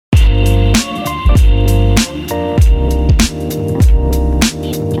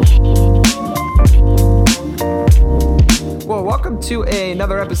to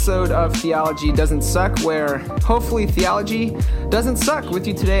another episode of Theology Doesn't Suck, where hopefully theology doesn't suck. With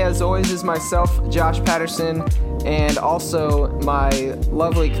you today, as always, is myself, Josh Patterson, and also my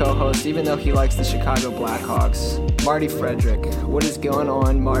lovely co-host, even though he likes the Chicago Blackhawks, Marty Frederick. What is going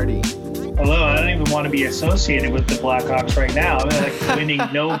on, Marty? Hello, I don't even want to be associated with the Blackhawks right now. I mean, like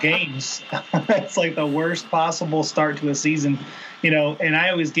winning no games. It's like the worst possible start to a season, and I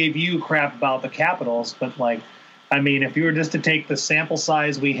always gave you crap about the Capitals, but if you were just to take the sample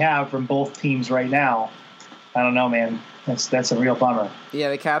size we have from both teams right now, I don't know, man. That's a real bummer. Yeah,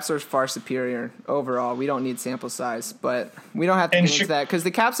 the Caps are far superior overall. We don't need sample size, but we don't have to get into that because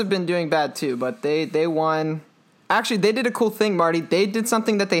the Caps have been doing bad too, but they won. Actually, they did a cool thing, Marty. They did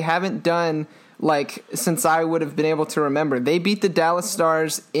something that they haven't done since I would have been able to remember. They beat the Dallas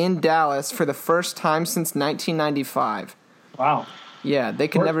Stars in Dallas for the first time since 1995. Wow. Yeah, they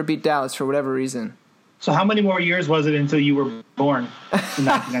could never beat Dallas for whatever reason. So how many more years was it until you were born in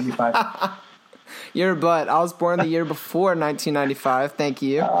 1995? Your butt. I was born the year before 1995. Thank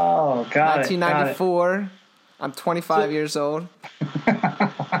you. Oh, got 1994. It. Got it. I'm 25 years old.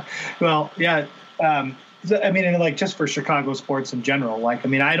 Well, yeah. Just for Chicago sports in general, I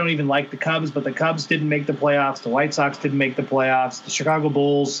don't even like the Cubs, but the Cubs didn't make the playoffs. The White Sox didn't make the playoffs. The Chicago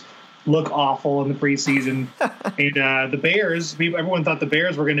Bulls look awful in the preseason. And the Bears, everyone thought the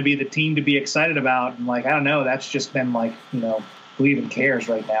Bears were going to be the team to be excited about. And I don't know, that's just been who even cares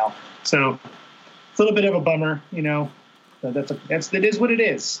right now? So it's a little bit of a bummer, it is what it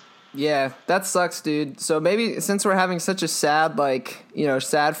is. Yeah, that sucks, dude. So maybe since we're having such a sad,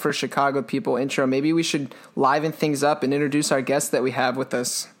 sad for Chicago people intro, maybe we should liven things up and introduce our guest that we have with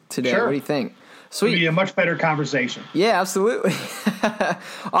us today. Sure. What do you think? Sweet. It'll be a much better conversation. Yeah, absolutely.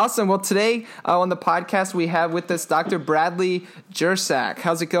 Awesome. Well, today on the podcast, we have with us Dr. Bradley Jersak.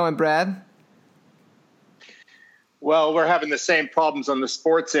 How's it going, Brad? Well, we're having the same problems on the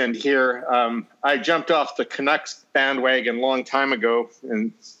sports end here. I jumped off the Canucks bandwagon a long time ago,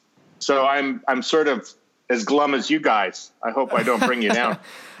 and so I'm sort of as glum as you guys. I hope I don't bring you down.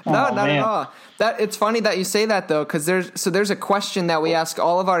 No, not at all. It's funny that you say that, though, because there's a question that we ask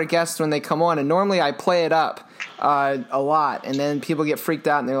all of our guests when they come on, and normally I play it up a lot, and then people get freaked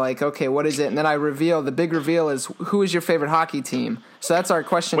out, and they're like, okay, what is it? And then the big reveal is, who is your favorite hockey team? So that's our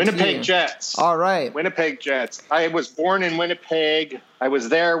question to you. Winnipeg Jets. All right. Winnipeg Jets. I was born in Winnipeg. I was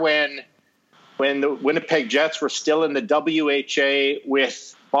there when the Winnipeg Jets were still in the WHA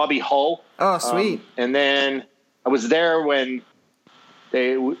with Bobby Hull. Oh, sweet. And then I was there when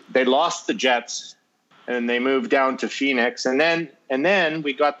they lost the Jets and they moved down to Phoenix. And then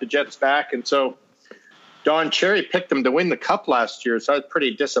we got the Jets back. And so Don Cherry picked them to win the Cup last year. So I was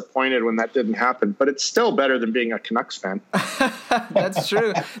pretty disappointed when that didn't happen. But it's still better than being a Canucks fan. That's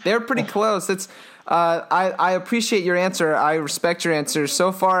true. They're pretty close. I appreciate your answer. I respect your answer.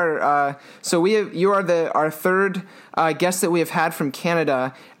 So far, you are our third guest that we have had from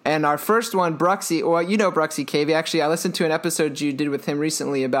Canada. And our first one, Bruxy, Bruxy Cavey. Actually, I listened to an episode you did with him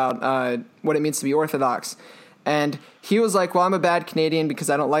recently about what it means to be Orthodox. And he was like, well, I'm a bad Canadian because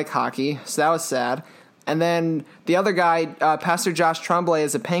I don't like hockey. So that was sad. And then the other guy, Pastor Josh Tremblay,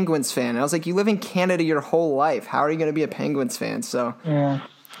 is a Penguins fan. And I was like, you live in Canada your whole life. How are you going to be a Penguins fan? So yeah,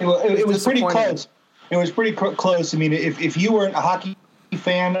 it was pretty close. It was pretty close. I mean, if you weren't a hockey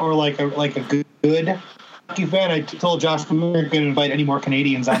fan or like a good hockey fan, I told Josh we weren't going to invite any more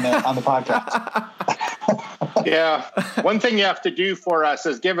Canadians on the podcast. Yeah. One thing you have to do for us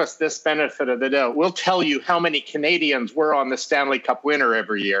is give us this benefit of the doubt. We'll tell you how many Canadians were on the Stanley Cup winner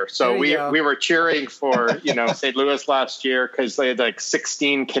every year. So we were cheering for, St. Louis last year because they had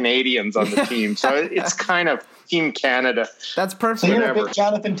 16 Canadians on the team. So it's kind of Team Canada. That's perfect. So you're a big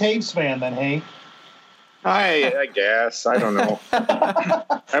Jonathan Taves fan then, hey? I guess. I don't know.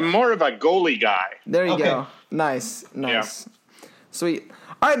 I'm more of a goalie guy. There you go. Nice. Yeah. Sweet.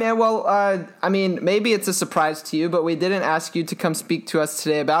 All right, man. Well, maybe it's a surprise to you, but we didn't ask you to come speak to us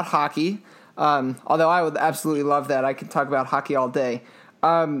today about hockey, although I would absolutely love that. I could talk about hockey all day.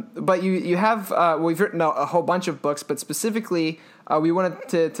 But you have we've written a whole bunch of books, but specifically we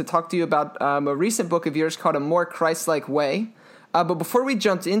wanted to talk to you about a recent book of yours called A More Christlike Way. But before we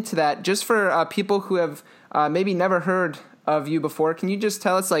jumped into that, just for people who have maybe never heard of you before, can you just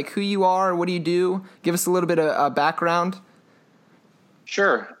tell us who you are, what do you do? Give us a little bit of background.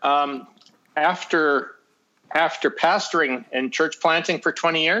 Sure. After pastoring and church planting for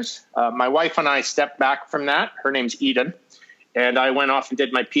 20 years, my wife and I stepped back from that. Her name's Eden. And I went off and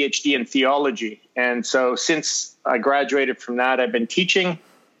did my PhD in theology. And so since I graduated from that, I've been teaching.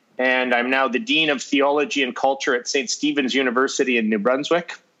 And I'm now the Dean of Theology and Culture at St. Stephen's University in New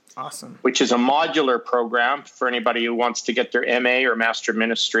Brunswick. Awesome. which is a modular program for anybody who wants to get their MA or Master of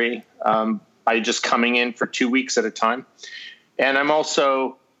Ministry by just coming in for 2 weeks at a time. And I'm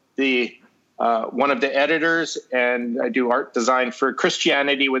also the one of the editors, and I do art design for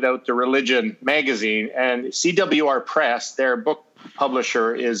Christianity Without the Religion magazine. And CWR Press, their book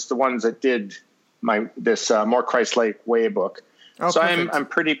publisher, is the ones that did this More Christlike Way book. Oh, so perfect. I'm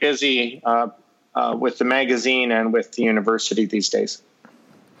pretty busy with the magazine and with the university these days.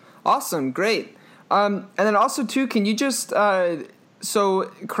 Awesome, great. And then also too, can you just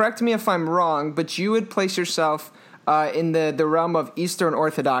so correct me if I'm wrong, but you would place yourself in the realm of Eastern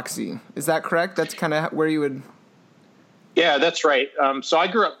Orthodoxy. Is that correct? That's kind of where you would. Yeah, that's right. So I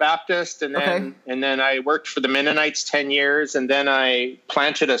grew up Baptist, and then I worked for the Mennonites 10 years, and then I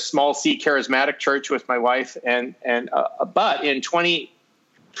planted a small C charismatic church with my wife. But in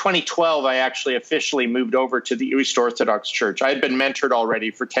 2012, I actually officially moved over to the East Orthodox Church. I had been mentored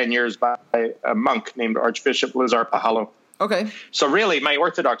already for 10 years by a monk named Archbishop Lazar Pahalo. Okay. So really, my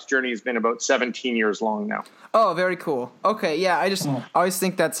Orthodox journey has been about 17 years long now. Oh, very cool. Okay, yeah, I always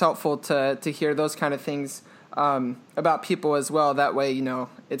think that's helpful to hear those kind of things about people as well. That way,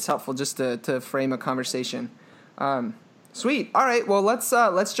 it's helpful just to frame a conversation. Sweet. All right, well,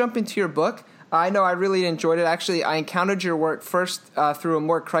 let's jump into your book. I know I really enjoyed it. Actually, I encountered your work first through A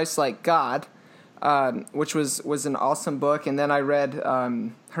More Christ-Like God, which was an awesome book, and then I read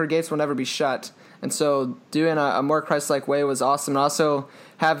Her Gates Will Never Be Shut. And so doing a More Christ-Like Way was awesome. And also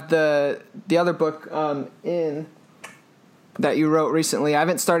have the other book in that you wrote recently. I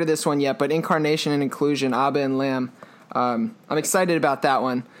haven't started this one yet, but Incarnation and Inclusion, Abba and Lamb. I'm excited about that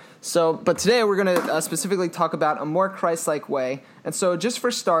one. So, but today we're going to specifically talk about A More Christ-Like Way. And so just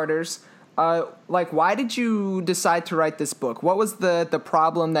for starters, why did you decide to write this book? What was the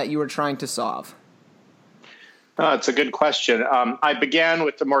problem that you were trying to solve? It's a good question. I began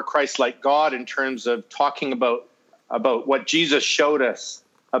with the More Christ-Like God in terms of talking about what Jesus showed us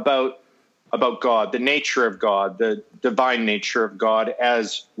about God, the nature of God, the divine nature of God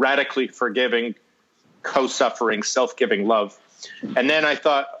as radically forgiving, co-suffering, self-giving love. And then I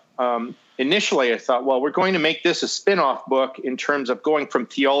thought, initially I thought, well, we're going to make this a spin-off book in terms of going from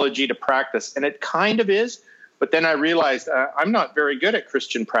theology to practice. And it kind of is, but then I realized I'm not very good at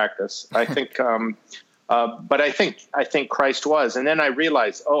Christian practice. I think... but I think Christ was. And then I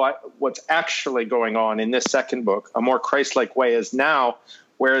realized, what's actually going on in this second book, A More Christ-Like Way, is now,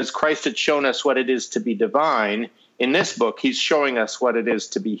 whereas Christ had shown us what it is to be divine, in this book, he's showing us what it is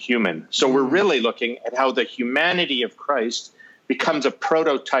to be human. So we're really looking at how the humanity of Christ becomes a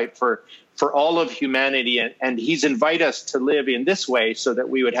prototype for all of humanity. And he's invited us to live in this way so that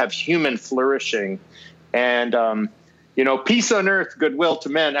we would have human flourishing and, peace on earth, goodwill to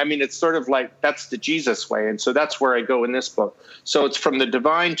men. I mean, it's sort of like that's the Jesus way. And so that's where I go in this book. So it's from the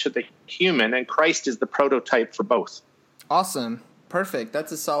divine to the human, and Christ is the prototype for both. Awesome. Perfect.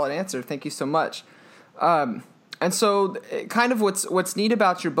 That's a solid answer. Thank you so much. And so kind of what's neat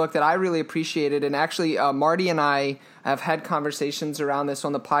about your book that I really appreciated, and actually Marty and I have had conversations around this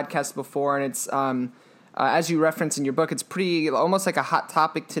on the podcast before, and it's as you reference in your book, it's pretty almost like a hot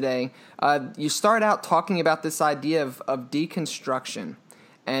topic today. You start out talking about this idea of deconstruction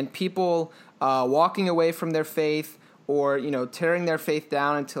and people walking away from their faith or, tearing their faith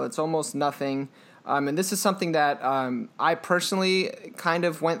down until it's almost nothing. And this is something that I personally kind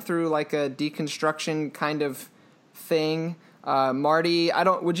of went through, like a deconstruction kind of thing. Marty,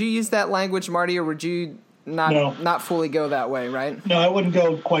 would you use that language, Marty, or would you not fully go that way, right? No, I wouldn't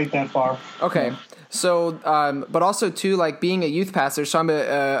go quite that far. Okay. No. So, but also too, like being a youth pastor. So I'm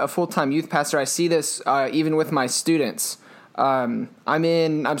a full-time youth pastor. I see this even with my students. I'm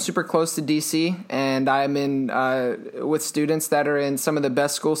super close to DC, and I'm in with students that are in some of the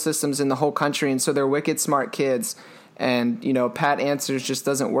best school systems in the whole country, and so they're wicked smart kids. And pat answers just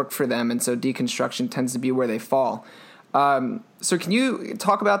doesn't work for them, and so deconstruction tends to be where they fall. So can you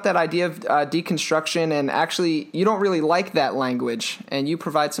talk about that idea of deconstruction? And actually, you don't really like that language, and you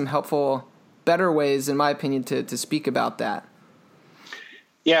provide some helpful, better ways, in my opinion, to speak about that.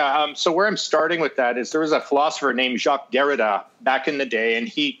 Yeah, so where I'm starting with that is there was a philosopher named Jacques Derrida back in the day, and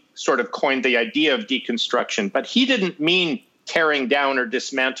he sort of coined the idea of deconstruction. But he didn't mean tearing down or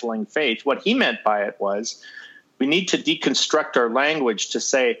dismantling faith. What he meant by it was we need to deconstruct our language to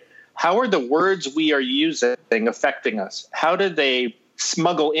say, how are the words we are using affecting us? How do they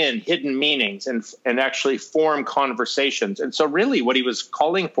smuggle in hidden meanings and actually form conversations? And so really what he was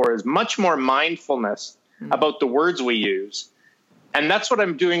calling for is much more mindfulness about the words we use. And that's what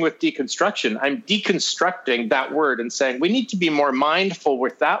I'm doing with deconstruction. I'm deconstructing that word and saying we need to be more mindful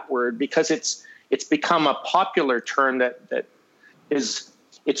with that word because it's become a popular term that is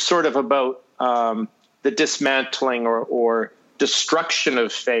it's sort of about the dismantling or destruction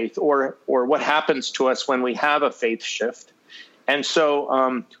of faith, or what happens to us when we have a faith shift. And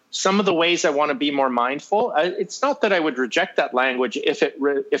so some of the ways I want to be more mindful, it's not that I would reject that language if it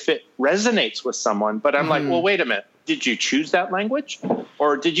resonates with someone, but I'm like, well, wait a minute. Did you choose that language,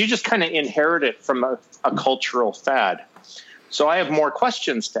 or did you just kind of inherit it from a cultural fad? So I have more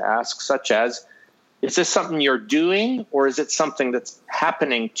questions to ask, such as, is this something you're doing, or is it something that's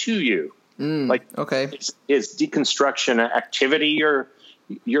happening to you? Is deconstruction an activity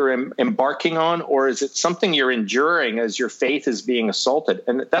you're embarking on, or is it something you're enduring as your faith is being assaulted?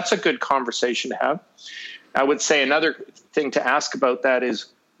 And that's a good conversation to have. I would say another thing to ask about that is,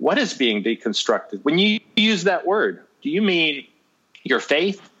 what is being deconstructed? When you use that word, do you mean your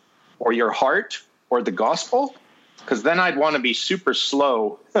faith or your heart or the gospel? Because then I'd want to be super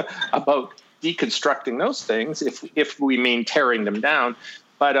slow about deconstructing those things if we mean tearing them down.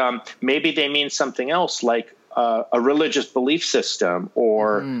 But maybe they mean something else, like a religious belief system,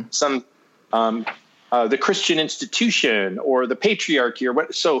 or some the Christian institution, or the patriarchy, or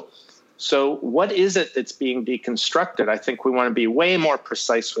what. So what is it that's being deconstructed? I think we want to be way more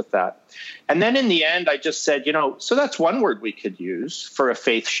precise with that. And then in the end, I just said, so that's one word we could use for a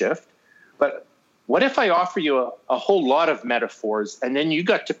faith shift. But what if I offer you a whole lot of metaphors, and then you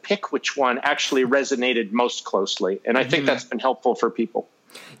got to pick which one actually resonated most closely? And I think that's been helpful for people.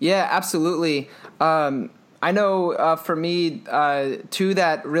 Yeah, absolutely. I know for me, two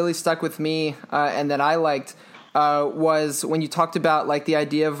that really stuck with me and that I liked was when you talked about like the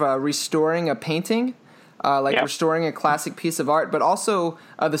idea of restoring a painting, restoring a classic piece of art, but also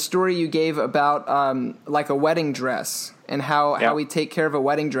the story you gave about like a wedding dress and how we take care of a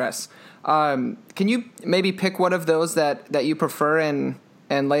wedding dress. Can you maybe pick one of those that you prefer and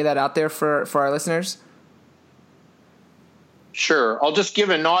lay that out there for our listeners? Sure. I'll just give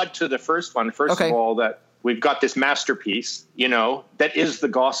a nod to the first one. First of all, that we've got this masterpiece, that is the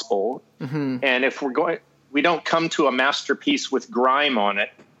gospel. And if we don't come to a masterpiece with grime on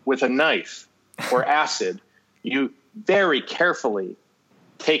it, with a knife or acid. You very carefully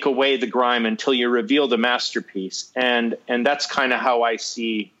take away the grime until you reveal the masterpiece. And that's kind of how I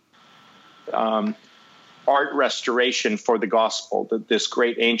see art restoration for the gospel, this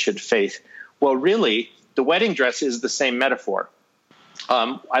great ancient faith. Well, really, the wedding dress is the same metaphor.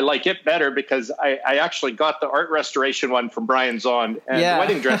 I like it better because I actually got the art restoration one from Brian Zond, and the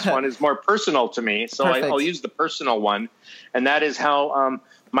wedding dress one is more personal to me. So I'll use the personal one. And that is how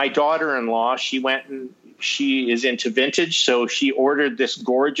my daughter-in-law, she is into vintage. So she ordered this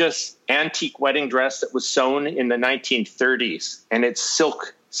gorgeous antique wedding dress that was sewn in the 1930s. And it's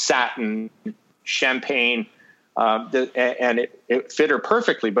silk satin, champagne, and it fit her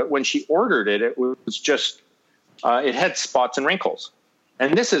perfectly. But when she ordered it, it was just, it had spots and wrinkles.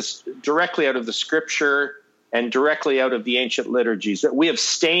 And this is directly out of the scripture and directly out of the ancient liturgies, that we have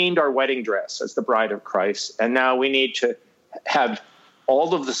stained our wedding dress as the bride of Christ. And now we need to have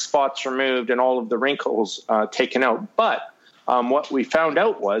all of the spots removed and all of the wrinkles taken out. But what we found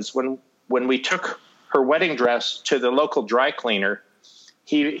out was when we took her wedding dress to the local dry cleaner,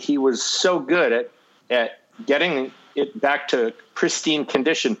 he was so good at getting it back to pristine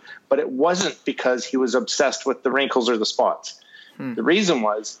condition, but it wasn't because he was obsessed with the wrinkles or the spots. The reason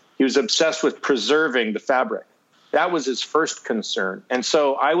was he was obsessed with preserving the fabric. That was his first concern. And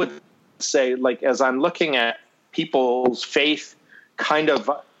so I would say, like, as I'm looking at people's faith kind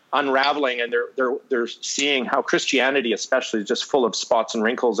of unraveling, and they're seeing how Christianity especially is just full of spots and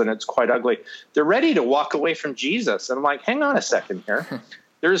wrinkles, and it's quite ugly, they're ready to walk away from Jesus. And I'm like, hang on a second here.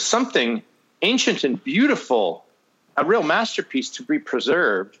 There's something ancient and beautiful, a real masterpiece to be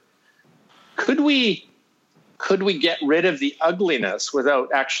preserved. Could we get rid of the ugliness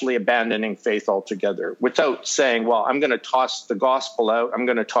without actually abandoning faith altogether, without saying, well, I'm going to toss the gospel out, I'm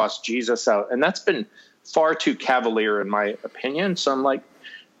going to toss Jesus out? And that's been far too cavalier in my opinion. So I'm like,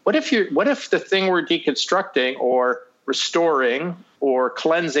 what if the thing we're deconstructing or restoring or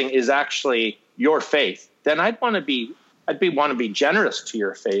cleansing is actually your faith? Then I'd want to be generous to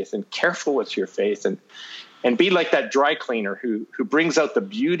your faith and careful with your faith, and be like that dry cleaner who brings out the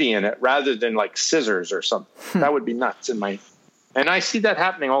beauty in it rather than like scissors or something. That would be nuts and I see that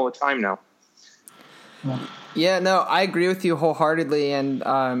happening all the time now. Yeah, no, I agree with you wholeheartedly. And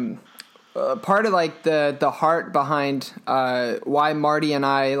part of like the heart behind why Marty and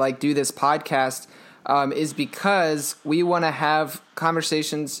I like do this podcast is because we want to have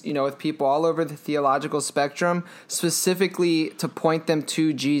conversations, with people all over the theological spectrum, specifically to point them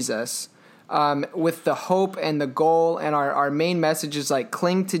to Jesus. With the hope and the goal, and our main message is like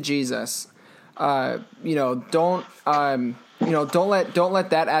cling to Jesus. Don't don't let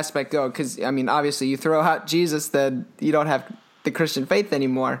that aspect go, because I mean, obviously, you throw out Jesus, then you don't have the Christian faith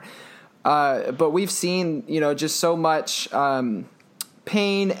anymore. But we've seen, just so much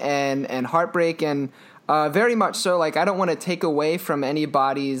pain and heartbreak, and very much so. Like, I don't want to take away from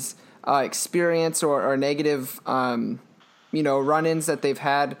anybody's experience or negative, run-ins that they've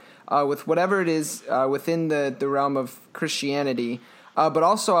had with whatever it is within the realm of Christianity. But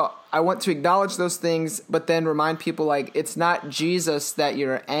also, I want to acknowledge those things, but then remind people, like, it's not Jesus that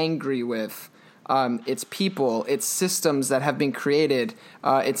you're angry with. It's people, it's systems that have been created,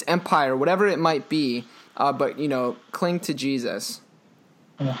 it's empire, whatever it might be. But cling to Jesus.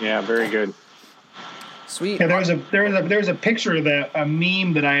 Yeah, very good. Sweet. Yeah, there was a picture a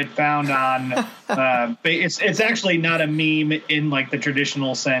meme that I had found on. It's actually not a meme in like the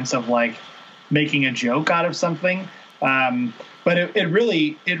traditional sense of like making a joke out of something, but it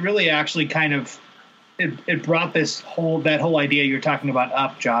really actually kind of it brought that whole idea you're talking about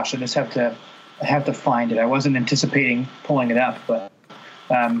up, Josh. I just have to find it. I wasn't anticipating pulling it up, but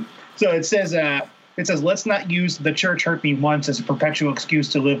so it says. It says, let's not use the church hurt me once as a perpetual excuse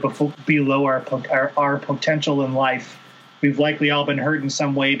to live below our potential in life. We've likely all been hurt in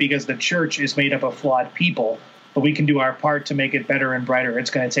some way because the church is made up of flawed people, but we can do our part to make it better and brighter.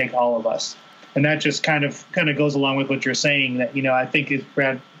 It's going to take all of us. And that just kind of goes along with what you're saying, that, I think, is,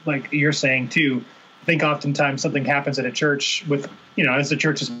 Brad, like you're saying too, I think oftentimes something happens at a church with, as the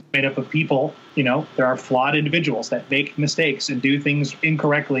church is made up of people, there are flawed individuals that make mistakes and do things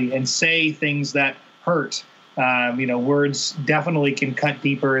incorrectly and say things that hurt. Words definitely can cut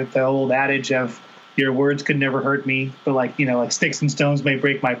deeper. The old adage of your words could never hurt me, but like sticks and stones may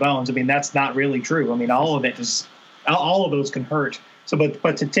break my bones. I mean, that's not really true. I mean, all of those can hurt. So,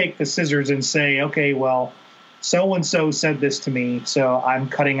 but to take the scissors and say, okay, well, so-and-so said this to me, so I'm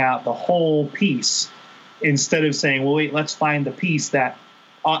cutting out the whole piece, instead of saying, well, wait, let's find the piece that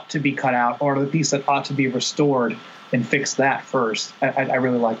ought to be cut out or the piece that ought to be restored and fix that first. I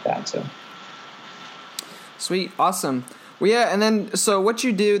really like that. So, sweet. Awesome. Well, yeah, and then, so what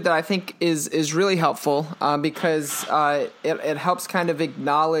you do that I think is really helpful, because it helps kind of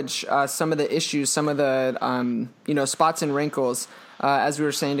acknowledge some of the issues, some of the, spots and wrinkles, as we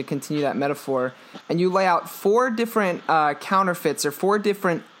were saying, to continue that metaphor. And you lay out 4 different counterfeits, or 4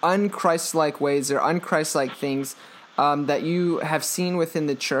 different un-Christ-like ways or un-Christ-like things that you have seen within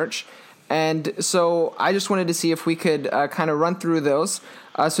the church. And so I just wanted to see if we could kind of run through those.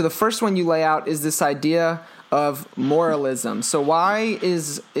 So the first one you lay out is this idea of moralism. So why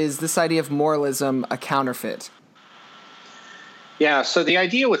is this idea of moralism a counterfeit? Yeah, so the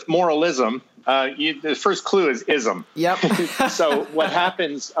idea with moralism, the first clue is ism. Yep. So what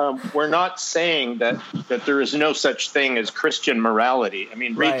happens, we're not saying that there is no such thing as Christian morality. I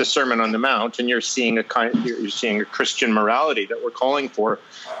mean, read the Sermon on the Mount, and you're seeing a Christian morality that we're calling for.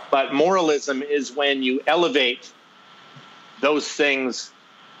 But moralism is when you elevate those things,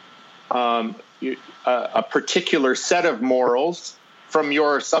 a particular set of morals from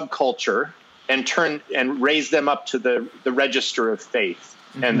your subculture, and raise them up to the register of faith.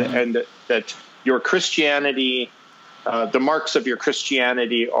 Mm-hmm. and that your Christianity, the marks of your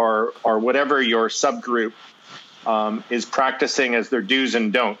Christianity are whatever your subgroup is practicing as their do's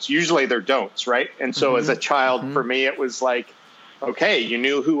and don'ts. Usually they're don'ts, right? And so as a child, for me, it was like, okay, you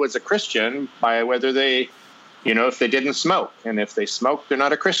knew who was a Christian by whether they, if they didn't smoke, and if they smoke, they're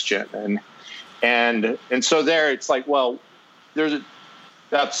not a Christian. And so there, it's like, well, that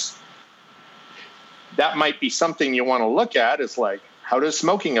might be something you want to look at, is like, how does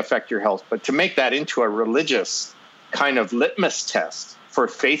smoking affect your health? But to make that into a religious kind of litmus test for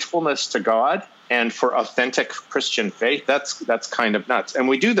faithfulness to God and for authentic Christian faith, that's kind of nuts. And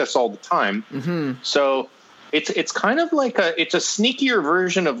we do this all the time. Mm-hmm. So it's kind of like it's a sneakier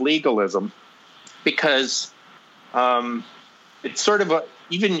version of legalism, because it's sort of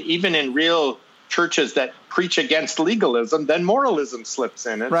even in real churches that preach against legalism, then moralism slips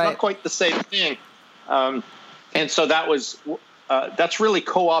in. It's not quite the same thing. And so that's really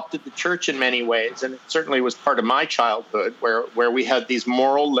co-opted the church in many ways. And it certainly was part of my childhood, where we had these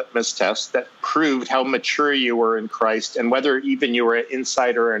moral litmus tests that proved how mature you were in Christ and whether even you were an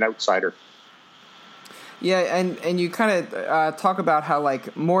insider or an outsider. Yeah, and you kind of talk about how,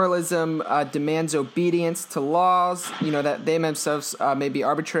 like, moralism demands obedience to laws, that they themselves may be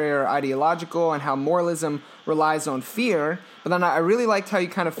arbitrary or ideological, and how moralism relies on fear. But then I really liked how you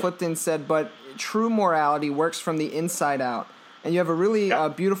kind of flipped and said, but true morality works from the inside out. And you have a really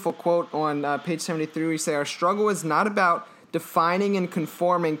beautiful quote on page 73 where you say, our struggle is not about defining and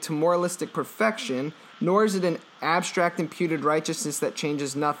conforming to moralistic perfection, nor is it an abstract imputed righteousness that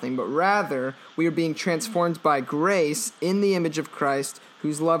changes nothing, but rather we are being transformed by grace in the image of Christ,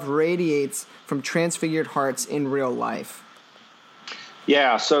 whose love radiates from transfigured hearts in real life.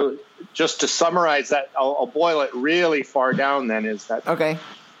 Yeah, so just to summarize that, I'll boil it really far down then, is that okay.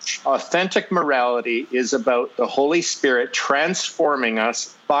 Authentic morality is about the Holy Spirit transforming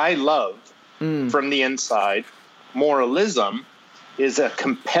us by love from the inside. Moralism is a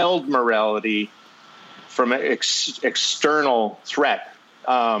compelled morality from an external threat.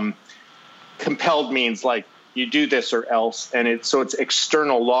 Compelled means like you do this or else, and it's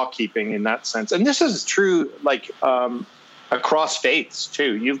external law keeping in that sense. And this is true like across faiths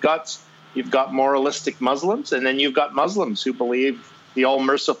too. You've got moralistic Muslims, and then you've got Muslims who believe the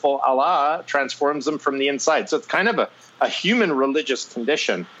all-merciful Allah transforms them from the inside. So it's kind of a human religious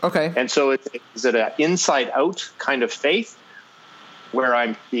condition. Okay. And so is it an inside-out kind of faith where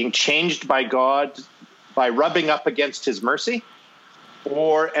I'm being changed by God by rubbing up against his mercy?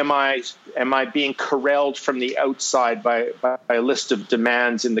 Or am I being corralled from the outside by a list of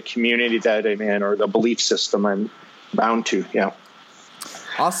demands in the community that I'm in or the belief system I'm bound to? Yeah.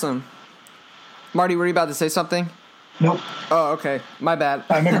 Awesome. Marty, were you about to say something? Nope. Oh, okay. My bad.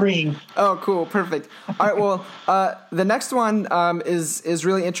 I'm agreeing. Oh, cool. Perfect. All right. Well, the next one is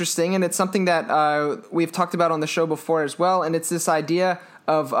really interesting, and it's something that we've talked about on the show before as well, and it's this idea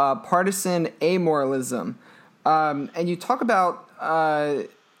of partisan amoralism. And you talk about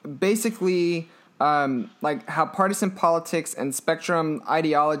basically like how partisan politics and spectrum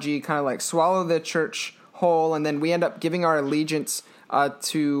ideology kind of like swallow the church whole, and then we end up giving our allegiance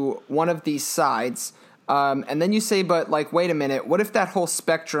to one of these sides. And then you say, but like, wait a minute, what if that whole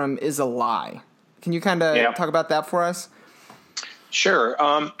spectrum is a lie? Can you kind of talk about that for us? Sure.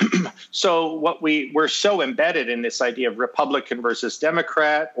 So we're so embedded in this idea of Republican versus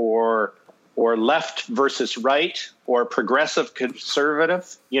Democrat or left versus right or progressive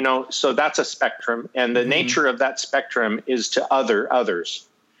conservative, so that's a spectrum. And the nature of that spectrum is to others.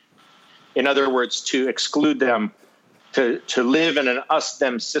 In other words, to exclude them, to live in an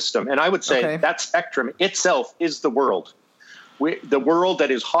us-them system. And I would say that spectrum itself is the world. The world that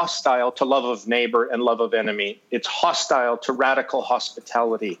is hostile to love of neighbor and love of enemy. It's hostile to radical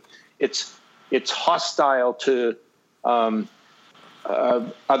hospitality. It's hostile to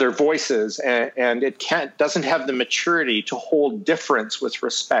other voices, and it doesn't have the maturity to hold difference with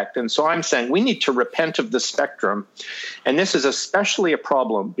respect. And so I'm saying we need to repent of the spectrum. And this is especially a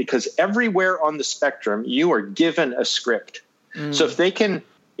problem because everywhere on the spectrum, you are given a script. So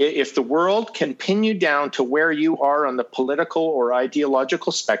if the world can pin you down to where you are on the political or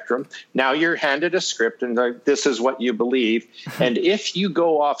ideological spectrum, now you're handed a script and this is what you believe. And if you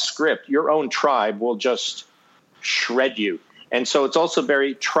go off script, your own tribe will just shred you. And so it's also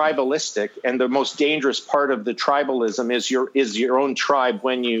very tribalistic. And the most dangerous part of the tribalism is your own tribe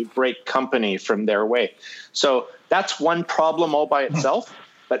when you break company from their way. So that's one problem all by itself.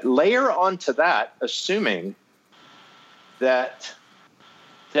 But layer onto that, assuming that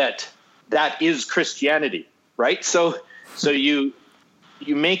is Christianity, right? So you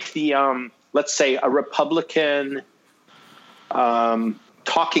make the let's say a Republican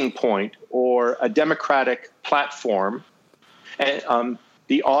talking point or a Democratic platform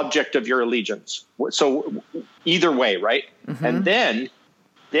the object of your allegiance. So either way, right? And then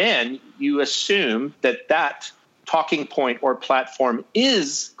you assume that talking point or platform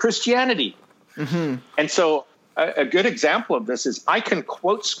is Christianity. And so a good example of this is I can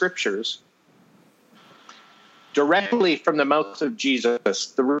quote scriptures directly from the mouth of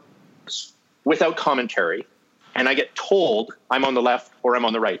Jesus, without commentary. And I get told I'm on the left or I'm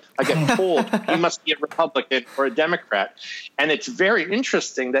on the right. I get told you must be a Republican or a Democrat. And it's very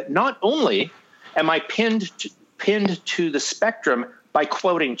interesting that not only am I pinned to the spectrum by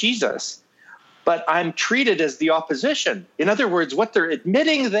quoting Jesus, but I'm treated as the opposition. In other words, what they're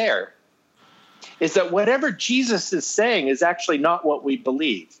admitting there is that whatever Jesus is saying is actually not what we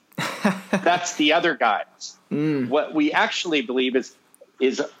believe. That's the other guys. What we actually believe is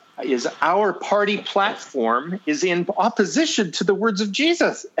our party platform is in opposition to the words of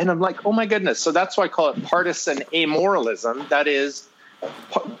Jesus. And I'm like, oh my goodness. So that's why I call it partisan amoralism. That is,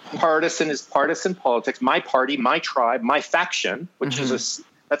 partisan is partisan politics. My party, my tribe, my faction, which is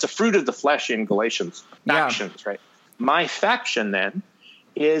that's a fruit of the flesh in Galatians. Factions, right? My faction then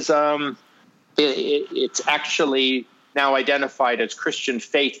is it's actually now identified as Christian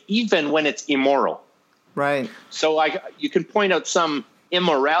faith, even when it's immoral. Right. So you can point out some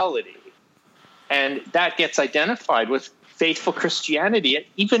immorality, and that gets identified with faithful Christianity,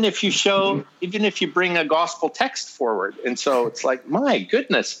 even if you bring a gospel text forward. And so it's like, my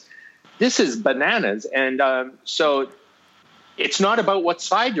goodness, this is bananas. And so it's not about what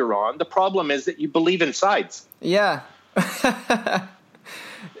side you're on. The problem is that you believe in sides. Yeah.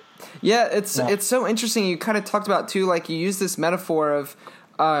 Yeah, it's so interesting. You kind of talked about too, like you use this metaphor of,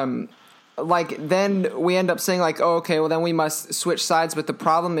 like then we end up saying like, oh, okay, well then we must switch sides. But the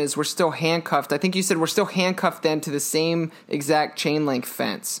problem is we're still handcuffed. I think you said we're still handcuffed then to the same exact chain link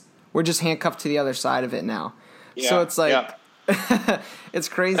fence. We're just handcuffed to the other side of it now. Yeah, so it's like, it's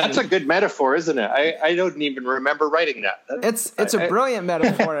crazy. That's a good metaphor, isn't it? I don't even remember writing that. It's a brilliant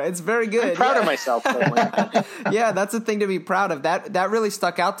metaphor. It's very good. I'm proud of myself. Yeah, that's a thing to be proud of. That really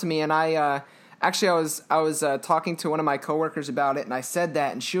stuck out to me. And I was talking to one of my coworkers about it, and I said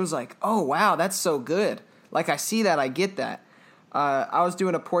that, and she was like, "Oh wow, that's so good. Like I see that, I get that." I was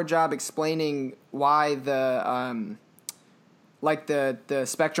doing a poor job explaining why the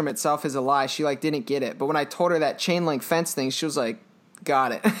spectrum itself is a lie. She like didn't get it. But when I told her that chain link fence thing, she was like,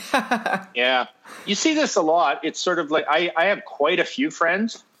 got it. Yeah. You see this a lot. It's sort of like I have quite a few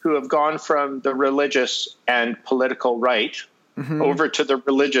friends who have gone from the religious and political right over to the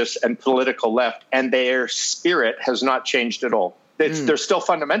religious and political left, and their spirit has not changed at all. They're still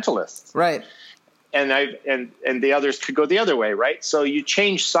fundamentalists. Right. And the others could go the other way, right? So you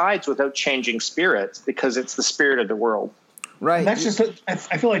change sides without changing spirits because it's the spirit of the world. Right. And that's just, I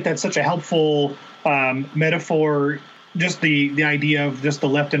feel like that's such a helpful metaphor, just the idea of just the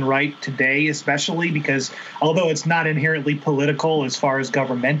left and right today, especially because although it's not inherently political as far as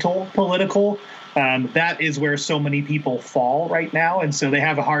governmental political, that is where so many people fall right now. And so they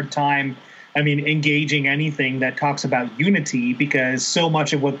have a hard time, engaging anything that talks about unity because so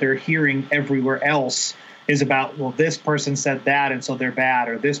much of what they're hearing everywhere else is about, well, this person said that and so they're bad,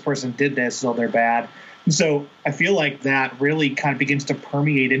 or this person did this, so they're bad. And so I feel like that really kind of begins to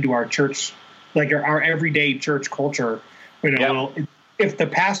permeate into our church, like our everyday church culture. Well, if the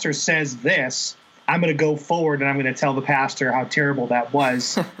pastor says this, I'm going to go forward and I'm going to tell the pastor how terrible that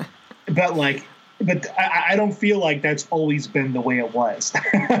was. But I don't feel like that's always been the way it was.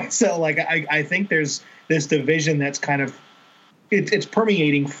 So like I think there's this division that's kind of it's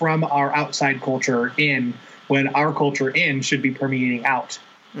permeating from our outside culture in when our culture in should be permeating out.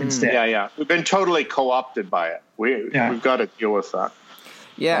 Instead. Yeah. We've been totally co-opted by it. We've got to deal with that.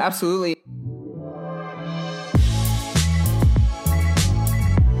 Yeah, absolutely.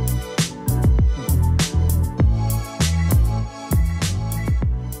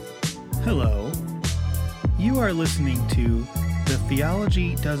 Hello. You are listening to the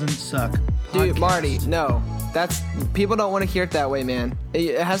Theology Doesn't Suck podcast. Dude, Marty, no. That's people don't want to hear it that way, man.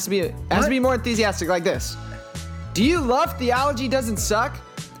 It has to be more enthusiastic like this. Do you love Theology Doesn't Suck?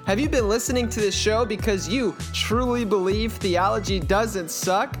 Have you been listening to this show because you truly believe theology doesn't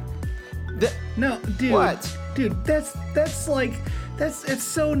suck? No, dude. What? Dude, it's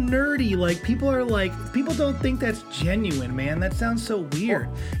so nerdy. Like people don't think that's genuine, man. That sounds so weird.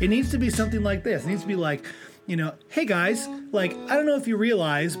 It needs to be something like this. It needs to be like, hey guys, like, I don't know if you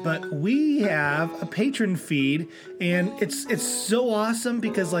realize, but we have a patron feed and it's so awesome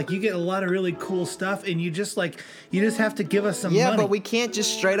because like you get a lot of really cool stuff and you just have to give us some money. Yeah, but we can't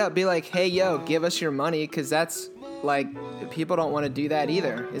just straight up be like, hey, yo, give us your money because that's like, people don't want to do that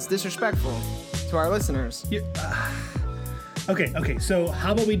either. It's disrespectful to our listeners. Yeah, okay. So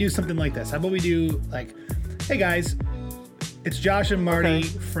how about we do something like this? How about we do like, hey guys, it's Josh and Marty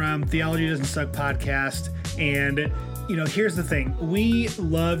from Theology Doesn't Suck podcast. And, here's the thing. We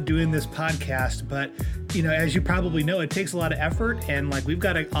love doing this podcast, but, as you probably know, it takes a lot of effort. And, like, we've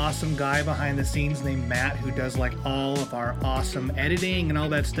got an awesome guy behind the scenes named Matt who does, like, all of our awesome editing and all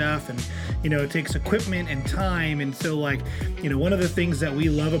that stuff. And, it takes equipment and time. And so, like, one of the things that we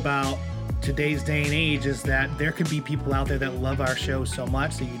love about today's day and age is that there could be people out there that love our show so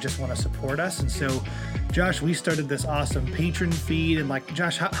much that you just want to support us. And so, Josh, we started this awesome patron feed, and like,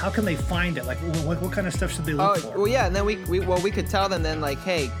 Josh, how can they find it? Like, what kind of stuff should they look for? Well, yeah, and then we could tell them then, like,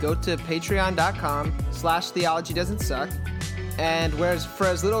 hey, go to patreon.com/theologydoesn'tsuck, and whereas for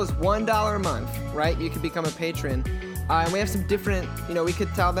as little as $1 a month, right, you could become a patron. And we have some different, we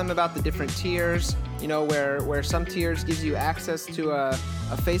could tell them about the different tiers, where some tiers gives you access to a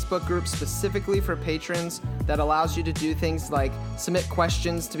Facebook group specifically for patrons that allows you to do things like submit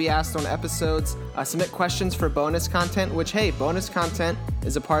questions to be asked on episodes, submit questions for bonus content, which, hey, bonus content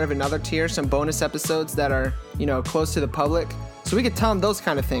is a part of another tier, some bonus episodes that are, close to the public. So we could tell them those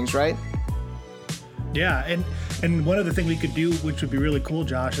kind of things, right? Yeah, and one other thing we could do, which would be really cool,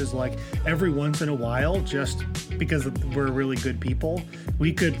 Josh, is like every once in a while, just because we're really good people,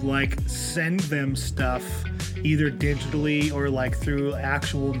 we could like send them stuff either digitally or like through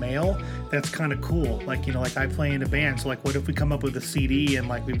actual mail, that's kind of cool. Like, you know, like I play in a band, so like what if we come up with a CD and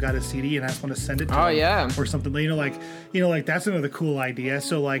like we've got a CD and I just want to send it to them or something, you know, like that's another cool idea.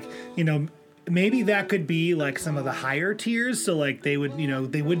 So like, you know, maybe that could be like some of the higher tiers, so like they would, you know,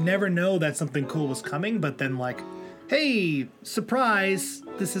 they would never know that something cool was coming, but then like, hey, surprise,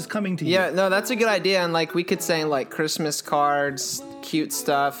 this is coming to you. Yeah, no, that's a good idea. And like we could say like Christmas cards, cute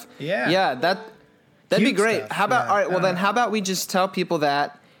stuff. Yeah, that'd be great. Stuff. How about all right, well then how about we just tell people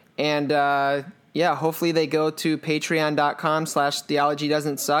that, and hopefully they go to patreon.com/theology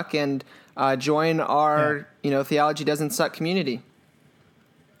doesn't suck and join our Theology Doesn't Suck community.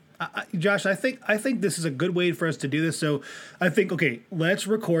 Josh, I think this is a good way for us to do this. So I think, okay, let's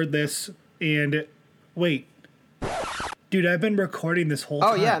record this and wait. Dude, I've been recording this whole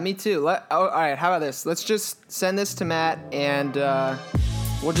time. Oh, yeah, me too. All right, how about this? Let's just send this to Matt, and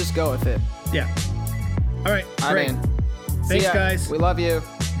we'll just go with it. Yeah. All right, great. Man. Thanks, guys. We love you.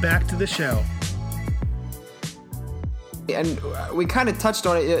 Back to the show. And we kind of touched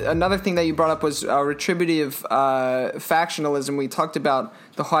on it. Another thing that you brought up was retributive factionalism. We talked about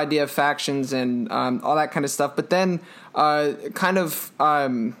the whole idea of factions and all that kind of stuff. But then it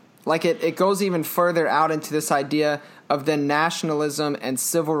goes even further out into this idea of then nationalism and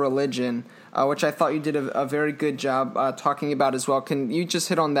civil religion, which I thought you did a very good job talking about as well. Can you just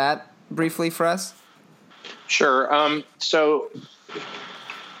hit on that briefly for us? Sure.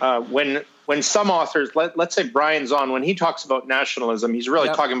 When some authors, let's say Brian Zahn, when he talks about nationalism, he's really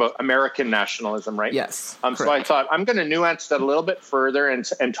talking about American nationalism, right? Yes. So I thought I'm going to nuance that a little bit further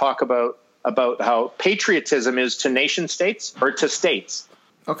and talk about how patriotism is to nation states or to states.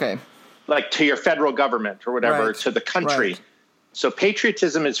 Okay. Like to your federal government or whatever, to the country. Right. So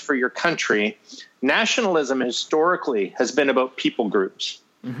patriotism is for your country. Nationalism historically has been about people groups.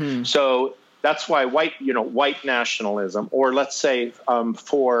 Mm-hmm. So that's why white nationalism, or let's say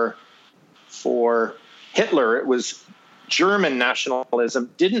for Hitler, it was German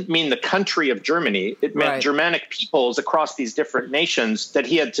nationalism, didn't mean the country of Germany. It meant Germanic peoples across these different nations that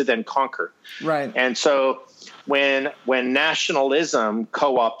he had to then conquer. Right. And so when nationalism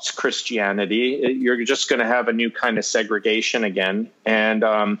co-opts Christianity, you're just going to have a new kind of segregation again, and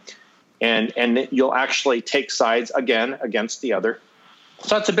you'll actually take sides again against the other.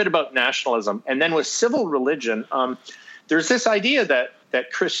 So that's a bit about nationalism. And then with civil religion, there's this idea that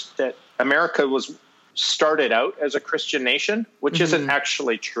America was started out as a Christian nation, which isn't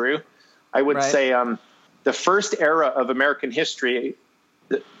actually true. I would say the first era of American history,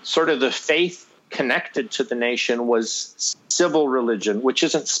 sort of the faith connected to the nation was civil religion, which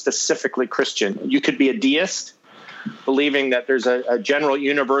isn't specifically Christian. You could be a deist, believing that there's a general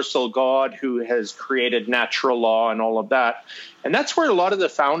universal God who has created natural law and all of that. And that's where a lot of the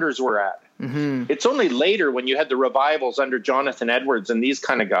founders were at. Mm-hmm. It's only later when you had the revivals under Jonathan Edwards and these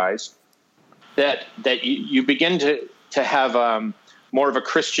kind of guys that you begin to have more of a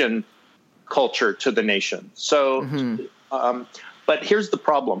Christian culture to the nation. So, but here's the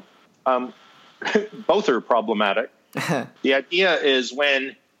problem. Both are problematic. The idea is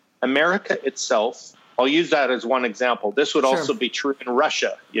when America itself, I'll use that as one example. This would also be true in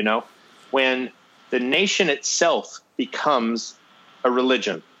Russia, when the nation itself becomes a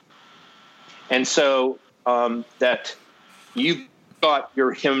religion. And so that you've got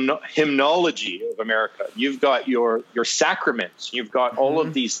your hymnology of America, you've got your sacraments, you've got all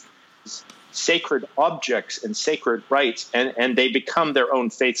of these sacred objects and sacred rites, and they become their own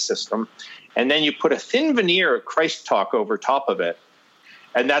faith system. And then you put a thin veneer of Christ talk over top of it,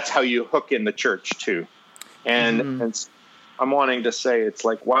 and that's how you hook in the church too. And I'm wanting to say, it's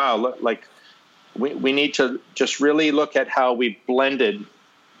like, wow, like we need to just really look at how we blended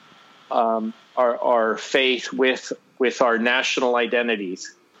our faith with our national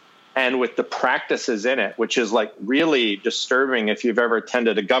identities and with the practices in it, which is like really disturbing if you've ever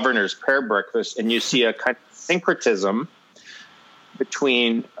attended a governor's prayer breakfast and you see a kind of syncretism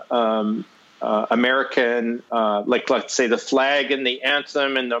between American, like let's say the flag and the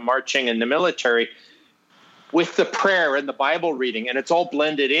anthem and the marching and the military, with the prayer and the Bible reading, and it's all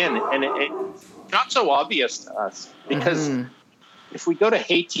blended in, and it's not so obvious to us because if we go to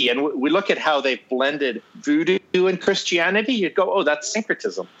Haiti and we look at how they've blended voodoo and Christianity, you'd go, oh, that's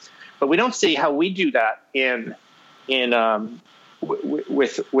syncretism. But we don't see how we do that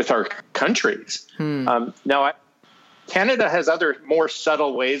with our countries. Now, Canada has other more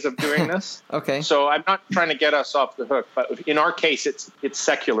subtle ways of doing this. Okay. So I'm not trying to get us off the hook, but in our case, it's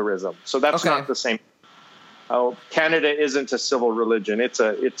secularism. So that's not the same. Canada isn't a civil religion. It's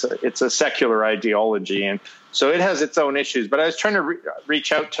a secular ideology, and so it has its own issues. But I was trying to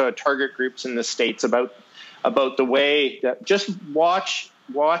reach out to target groups in the States about about the way that just watch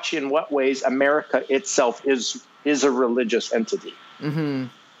in what ways America itself is a religious entity. Mm-hmm.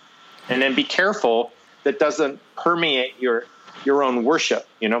 And then be careful that doesn't permeate your own worship.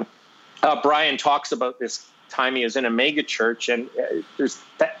 Brian talks about this time he was in a mega church, and there's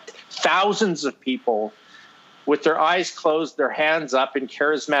thousands of people with their eyes closed, their hands up in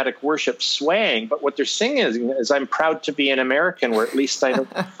charismatic worship, swaying. But what they're singing is "I'm proud to be an American, where at least I know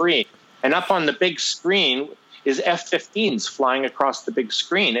I'm free." And up on the big screen is F-15s flying across the big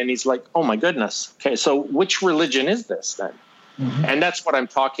screen. And he's like, oh my goodness. Okay, so which religion is this then? Mm-hmm. And that's what I'm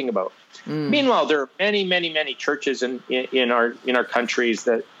talking about. Meanwhile, there are many, many, many churches in our countries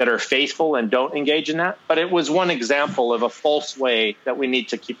that are faithful and don't engage in that. But it was one example of a false way that we need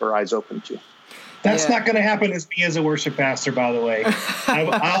to keep our eyes open to. That's not going to happen as me as a worship pastor, by the way.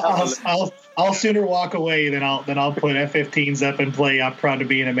 I'll sooner walk away than I'll put F-15s up and play "I'm Proud to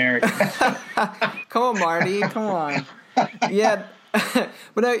Be an American." Come on, Marty. Come on. Yeah.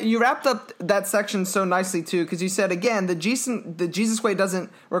 But you wrapped up that section so nicely, too, because you said, again, the Jesus way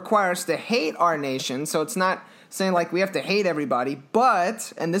doesn't require us to hate our nation. So it's not saying like we have to hate everybody.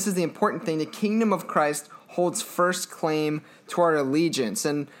 But, and this is the important thing, the kingdom of Christ holds first claim to our allegiance.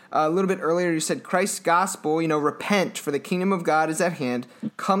 And a little bit earlier you said Christ's gospel, repent, for the kingdom of God is at hand,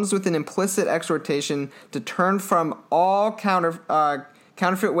 comes with an implicit exhortation to turn from all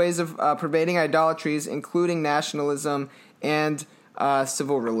counterfeit ways of pervading idolatries, including nationalism and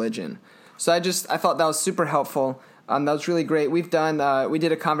civil religion. So I thought that was super helpful. That was really great. We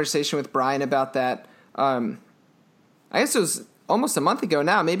did a conversation with Brian about that. I guess it was almost a month ago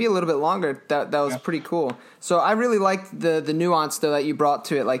now, maybe a little bit longer. That was pretty cool. So I really liked the nuance though that you brought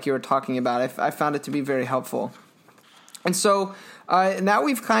to it, like you were talking about. I found it to be very helpful. And so now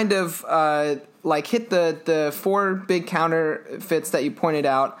we've kind of hit the four big counterfeits that you pointed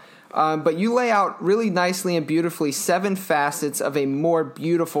out. But you lay out really nicely and beautifully 7 facets of a more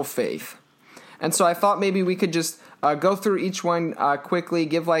beautiful faith. And so I thought maybe we could just go through each one quickly,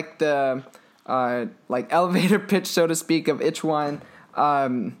 give like the elevator pitch, so to speak, of each one,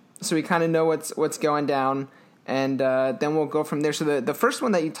 so we kind of know what's going down, and then we'll go from there. So the first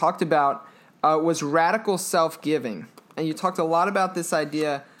one that you talked about was radical self-giving, and you talked a lot about this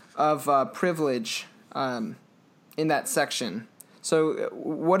idea of privilege in that section. So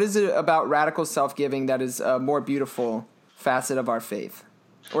what is it about radical self-giving that is a more beautiful facet of our faith,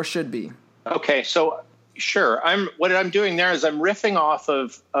 or should be? Okay, so sure. What I'm doing there is I'm riffing off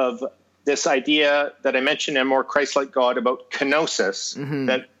of this idea that I mentioned in More Christlike God about kenosis,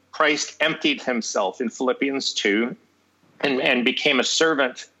 that Christ emptied himself in Philippians 2 and became a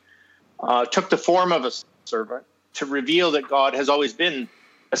servant, took the form of a servant to reveal that God has always been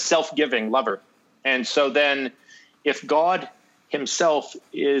a self-giving lover. And so then if God himself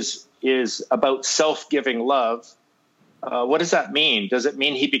is about self-giving love, what does that mean? Does it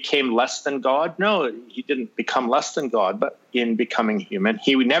mean he became less than God? No, he didn't become less than God, but in becoming human,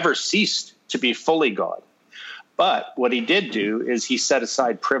 he never ceased to be fully God. But what he did do is he set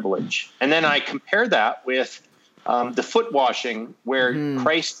aside privilege. And then I compare that with the foot washing, where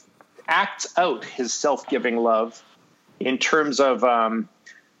Christ acts out his self-giving love in terms of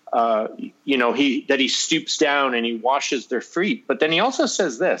that he stoops down and he washes their feet. But then he also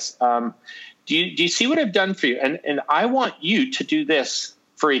says this, do you see what I've done for you? And I want you to do this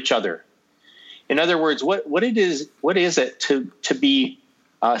for each other. In other words, what is it to be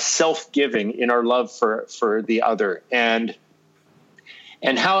self-giving in our love for the other, and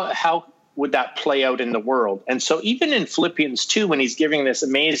how would that play out in the world? And so even in Philippians 2, when he's giving this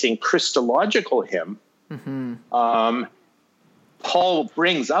amazing Christological hymn, Paul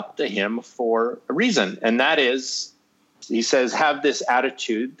brings up the hymn for a reason, and that is, he says, have this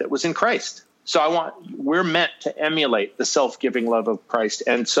attitude that was in Christ. So we're meant to emulate the self-giving love of Christ.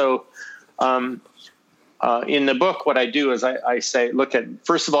 And so in the book, what I do is I say,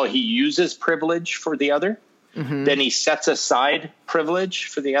 first of all, he uses privilege for the other. Then he sets aside privilege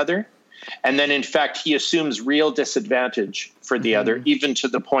for the other. And then, in fact, he assumes real disadvantage for the other, even to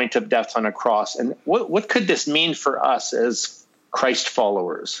the point of death on a cross. And what could this mean for us as Christ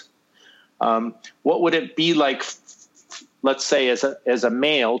followers? What would it be like, let's say, as a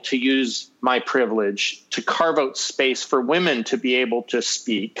male, to use my privilege to carve out space for women to be able to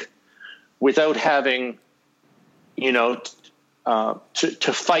speak without having,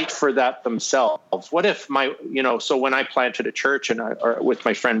 to fight for that themselves? What if so when I planted a church or with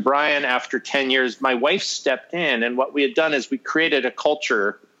my friend Brian, after 10 years, my wife stepped in, and what we had done is we created a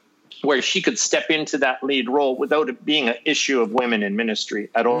culture where she could step into that lead role without it being an issue of women in ministry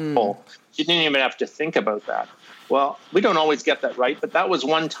at all. She didn't even have to think about that. Well, we don't always get that right, but that was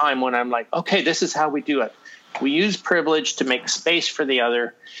one time when I'm like, okay, this is how we do it. We use privilege to make space for the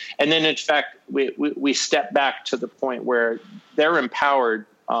other. And then, in fact, we step back to the point where they're empowered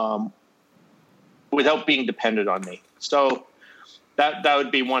without being dependent on me. So that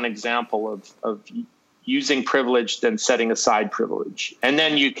would be one example of using privilege, then setting aside privilege. And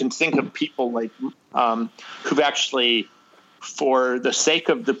then you can think of people like who've actually, for the sake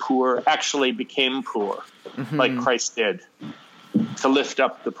of the poor, actually became poor, like Christ did, to lift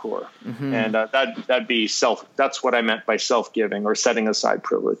up the poor. And that'd be that's what I meant by self-giving or setting aside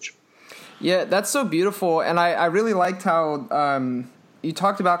privilege. Yeah, that's so beautiful. And I really liked how you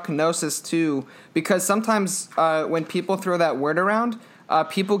talked about kenosis too, because sometimes when people throw that word around,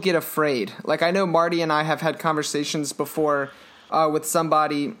 people get afraid. Like, I know Marty and I have had conversations before with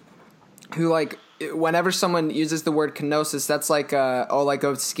somebody who, like, whenever someone uses the word kenosis, that's like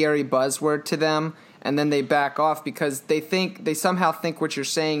a scary buzzword to them, and then they back off because they somehow think what you're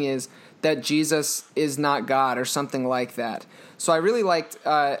saying is that Jesus is not God or something like that. So I really liked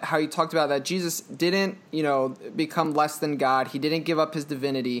how you talked about that Jesus didn't, become less than God. He didn't give up his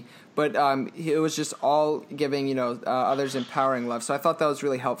divinity, but it was just all giving, others empowering love. So I thought that was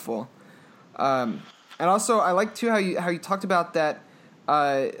really helpful. And also I like too how you talked about that.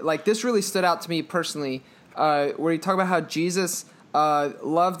 Like, this really stood out to me personally, where you talk about how Jesus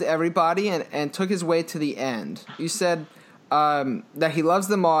loved everybody and took his way to the end. You said that he loves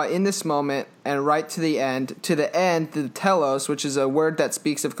them all in this moment and right to the end, the telos, which is a word that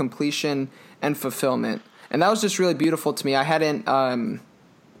speaks of completion and fulfillment. And that was just really beautiful to me. I hadn't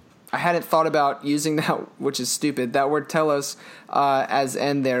thought about using that, which is stupid, that word telos as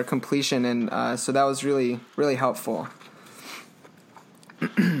end there, completion. And so that was really, really helpful.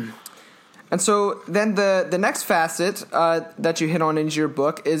 And so then the next facet that you hit on in your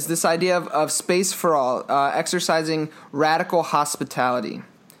book is this idea of space for all, exercising radical hospitality.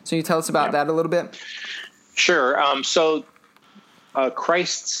 So you tell us about that a little bit? Sure. So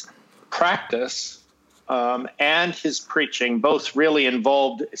Christ's practice and his preaching both really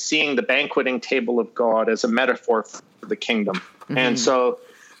involved seeing the banqueting table of God as a metaphor for the kingdom. And so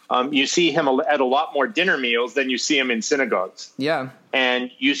you see him at a lot more dinner meals than you see him in synagogues. Yeah.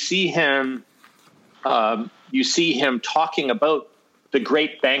 And you see him talking about the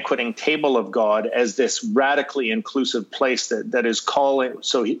great banqueting table of God as this radically inclusive place that is calling,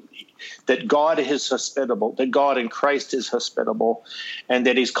 that God is hospitable, that God in Christ is hospitable, and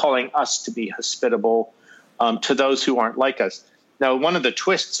that he's calling us to be hospitable to those who aren't like us. Now, one of the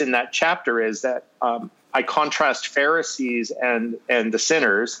twists in that chapter is that I contrast Pharisees and the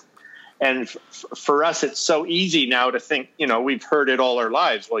sinners. And for us, it's so easy now to think, we've heard it all our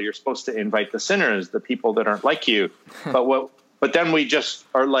lives. Well, you're supposed to invite the sinners, the people that aren't like you. But then we just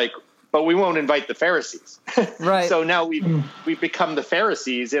are like, but we won't invite the Pharisees. Right. So now we've become the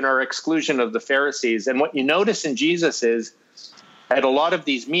Pharisees in our exclusion of the Pharisees. And what you notice in Jesus is, at a lot of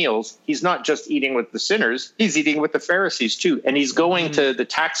these meals, he's not just eating with the sinners, he's eating with the Pharisees too. And he's going to the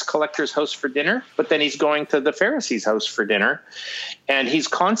tax collector's house for dinner, but then he's going to the Pharisees' house for dinner. And he's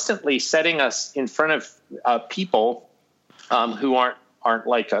constantly setting us in front of people who aren't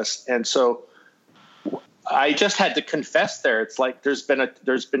like us. And so I just had to confess there. It's like there's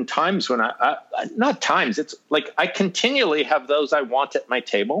been times when it's like I continually have those I want at my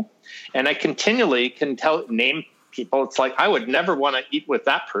table, and I continually can name people. It's like I would never want to eat with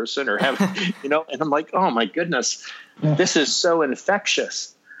that person or have, and I'm like, oh my goodness, this is so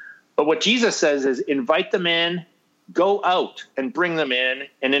infectious. But what Jesus says is invite them in, go out and bring them in.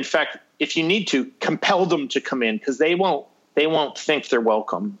 And in fact, if you need to, compel them to come in, because they won't think they're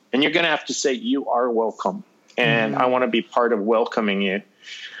welcome. And you're going to have to say, you are welcome. And I want to be part of welcoming you.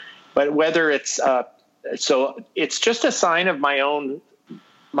 But whether it's, so it's just a sign of my own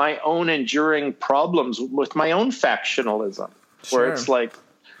enduring problems with my own factionalism, where it's like,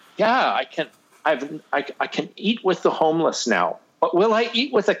 I can eat with the homeless now, but will I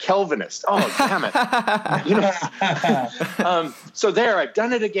eat with a Calvinist? Oh, damn it. So there, I've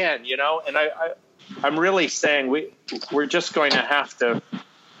done it again, and I'm really saying we're just going to have to,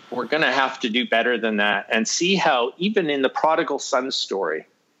 do better than that, and see how even in the prodigal son story,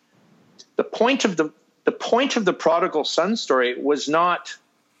 the point of the prodigal son story was not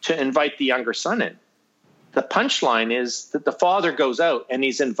to invite the younger son in. The punchline is that the father goes out and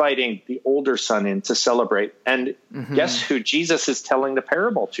he's inviting the older son in to celebrate. And guess who Jesus is telling the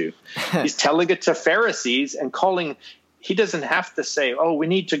parable to? He's telling it to Pharisees and he doesn't have to say, oh, we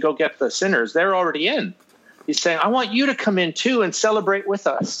need to go get the sinners. They're already in. He's saying, I want you to come in too and celebrate with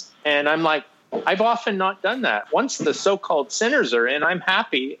us. And I'm like, I've often not done that. Once the so-called sinners are in, I'm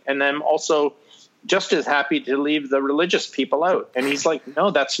happy. And I'm also just as happy to leave the religious people out. And he's like, no,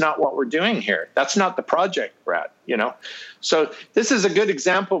 that's not what we're doing here. That's not the project, Brad, So this is a good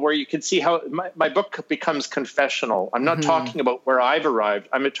example where you can see how my book becomes confessional. I'm not talking about where I've arrived.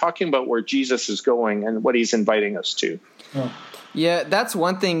 I'm talking about where Jesus is going and what he's inviting us to. Oh. Yeah, that's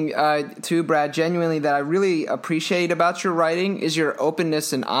one thing too, Brad, genuinely that I really appreciate about your writing is your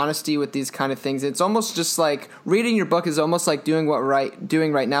openness and honesty with these kind of things. It's almost just like reading your book is almost like doing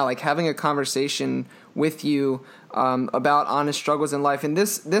doing right now, like having a conversation with you about honest struggles in life. And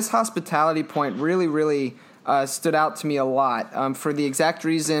this hospitality point really stood out to me a lot for the exact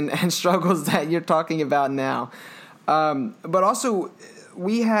reason and struggles that you're talking about now. But also,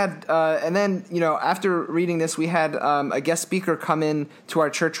 we had, and then, after reading this, we had a guest speaker come in to our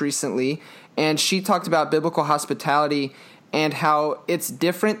church recently, and she talked about biblical hospitality and how it's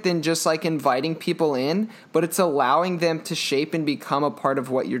different than just like inviting people in, but it's allowing them to shape and become a part of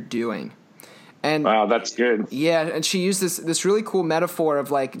what you're doing. And wow, that's good. Yeah, and she used this really cool metaphor of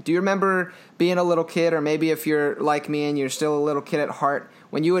like, do you remember being a little kid, or maybe if you're like me and you're still a little kid at heart,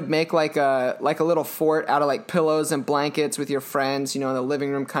 when you would make like a little fort out of like pillows and blankets with your friends, in the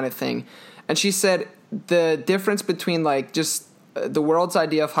living room kind of thing. And she said the difference between like just the world's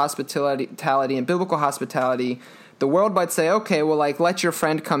idea of hospitality and biblical hospitality, the world might say, okay, well, like let your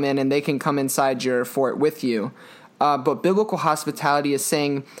friend come in and they can come inside your fort with you. But biblical hospitality is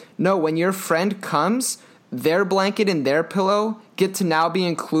saying, no, when your friend comes, their blanket and their pillow get to now be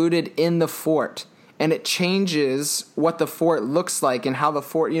included in the fort. And it changes what the fort looks like and how the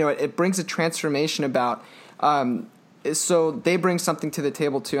fort, it brings a transformation about. So they bring something to the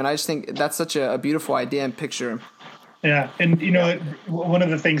table too. And I just think that's such a beautiful idea and picture. Yeah. And, one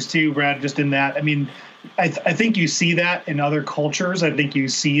of the things too, Brad, just in that, I mean, I think you see that in other cultures. I think you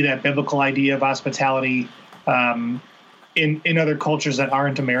see that biblical idea of hospitality in other cultures that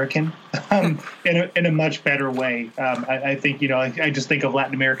aren't American in a much better way. I think, I just think of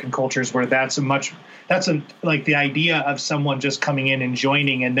Latin American cultures where that's like the idea of someone just coming in and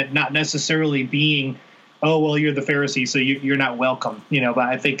joining and that not necessarily being, oh, well, you're the Pharisee, so you're not welcome, but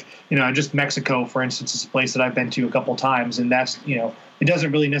I think, just Mexico, for instance, is a place that I've been to a couple times, and that's, it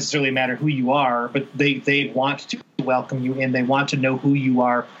doesn't really necessarily matter who you are, but they want to welcome you in. They want to know who you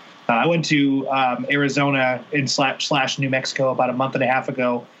are. I went to Arizona / New Mexico about a month and a half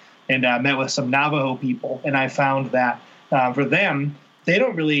ago and met with some Navajo people. And I found that for them, they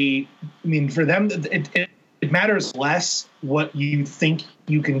don't really, for them, it matters less what you think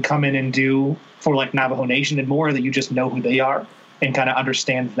you can come in and do for like Navajo Nation and more that you just know who they are and kind of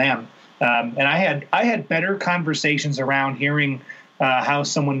understand them. And I had better conversations around hearing how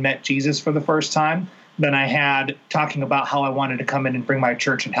someone met Jesus for the first time than I had talking about how I wanted to come in and bring my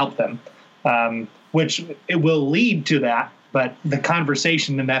church and help them, which it will lead to that. But the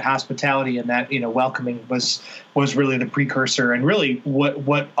conversation and that hospitality and that, welcoming was really the precursor and really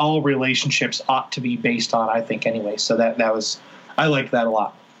what all relationships ought to be based on, I think, anyway. So I liked that a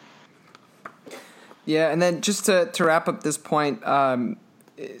lot. Yeah. And then just to wrap up this point,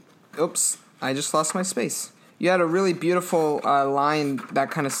 oops, I just lost my space. You had a really beautiful line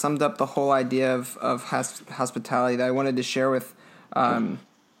that kind of summed up the whole idea of hospitality that I wanted to share with our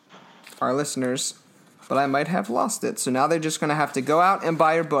listeners, but I might have lost it. So now they're just going to have to go out and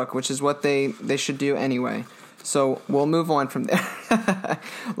buy your book, which is what they should do anyway. So we'll move on from there.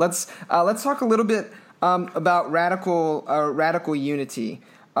 Let's talk a little bit about radical unity,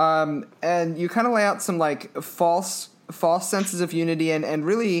 and you kind of lay out some like false senses of unity, and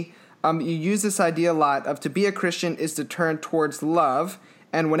really. You use this idea a lot of to be a Christian is to turn towards love,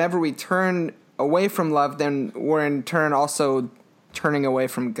 and whenever we turn away from love, then we're in turn also turning away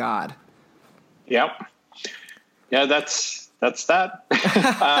from God. Yep. Yeah, that's that.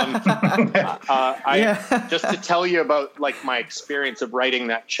 Just to tell you about like my experience of writing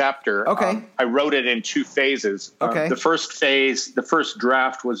that chapter. Okay. I wrote it in 2 phases. Okay. The first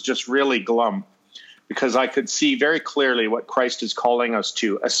draft was just really glum, because I could see very clearly what Christ is calling us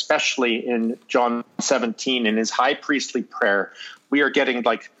to, especially in John 17, in his high priestly prayer. We are getting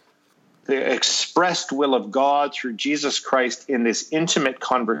like the expressed will of God through Jesus Christ in this intimate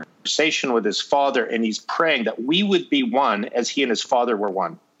conversation with his Father, and he's praying that we would be one as he and his Father were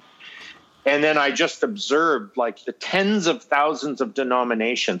one. And then I just observed like the tens of thousands of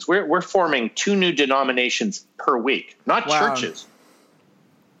denominations. We're forming 2 new denominations per week, not churches.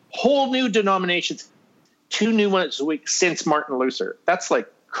 Whole new denominations. 2 new ones a week since Martin Luther. That's like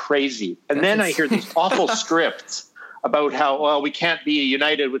crazy. And then I hear these awful scripts about how, well, we can't be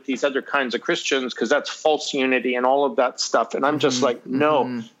united with these other kinds of Christians because that's false unity and all of that stuff. And I'm just like,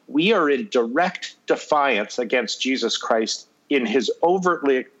 no, we are in direct defiance against Jesus Christ in his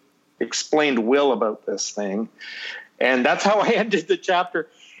overtly explained will about this thing. And that's how I ended the chapter.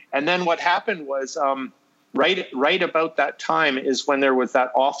 And then what happened was right about that time is when there was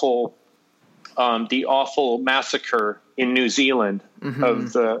that the awful massacre in New Zealand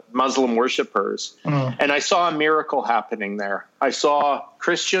of the Muslim worshippers. And I saw a miracle happening there. I saw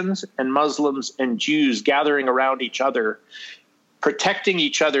Christians and Muslims and Jews gathering around each other, protecting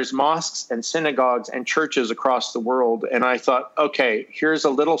each other's mosques and synagogues and churches across the world. And I thought, okay, here's a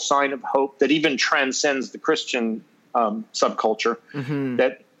little sign of hope that even transcends the Christian subculture,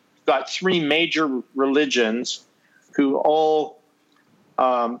 that got three major religions who all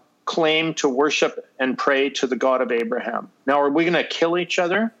claim to worship and pray to the God of Abraham. Now, are we going to kill each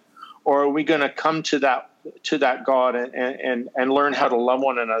other, or are we going to come to that God and learn how to love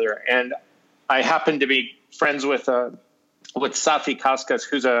one another? And I happen to be friends with Safi Kaskas,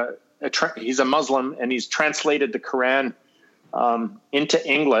 who's he's a Muslim, and he's translated the Quran into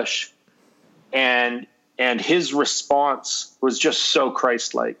English, and his response was just so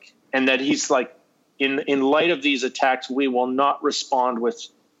Christ-like, and that he's like, in light of these attacks, we will not respond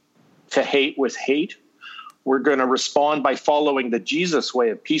to hate with hate. We're going to respond by following the Jesus way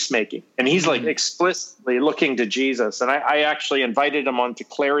of peacemaking. And he's like explicitly looking to Jesus. And I actually invited him onto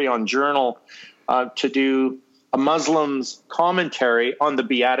Clarion Journal to do a Muslim's commentary on the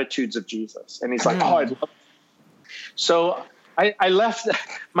Beatitudes of Jesus. And he's like, oh, I'd love it. So I left.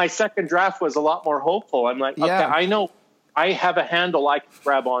 My second draft was a lot more hopeful. I'm like, okay, I know I have a handle I can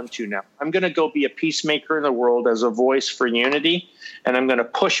grab onto now. I'm going to go be a peacemaker in the world as a voice for unity. And I'm going to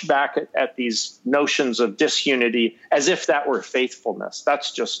push back at these notions of disunity as if that were faithfulness.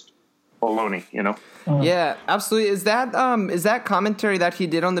 That's just baloney, you know? Yeah, absolutely. Is that commentary that he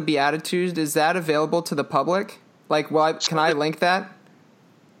did on the Beatitudes, is that available to the public? Like, can I link that?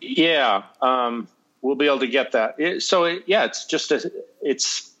 Yeah, we'll be able to get that. It's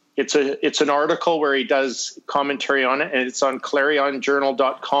an article where he does commentary on it, and it's on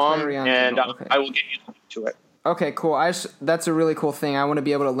clarionjournal.com, I will get you to it. Okay, cool. That's a really cool thing. I want to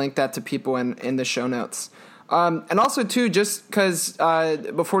be able to link that to people in the show notes. And also, too, just because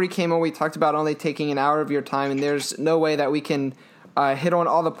before we came on, we talked about only taking an hour of your time, and there's no way that we can hit on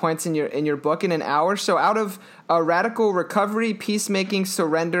all the points in your book in an hour. So out of radical recovery, peacemaking,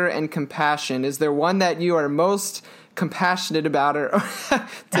 surrender, and compassion, is there one that you are most compassionate about? Or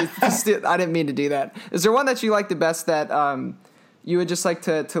I didn't mean to do that. Is there one that you like the best that you would just like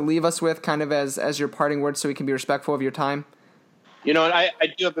to leave us with kind of as your parting words so we can be respectful of your time? You know, I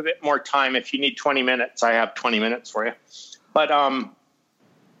do have a bit more time. If you need 20 minutes, I have 20 minutes for you. But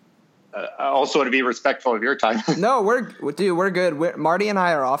also to be respectful of your time. No, we're good. Marty and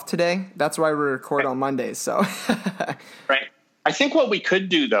I are off today. That's why we record on Mondays. So, right. I think what we could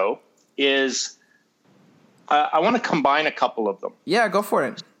do, though, is I want to combine a couple of them. Yeah, go for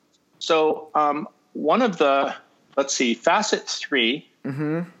it. So one of the, facet 3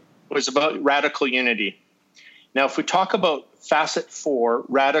 was about radical unity. Now, if we talk about facet 4,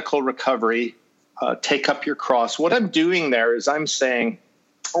 radical recovery, take up your cross, what I'm doing there is I'm saying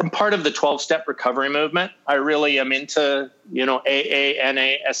I'm part of the 12-step recovery movement. I really am into, AA,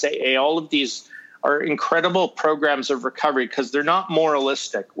 NA, SAA. All of these are incredible programs of recovery because they're not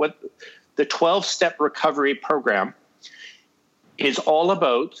moralistic. What the 12-step recovery program is all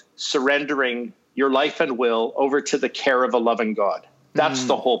about surrendering your life and will over to the care of a loving God. That's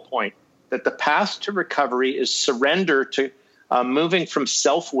the whole point, that the path to recovery is surrender to moving from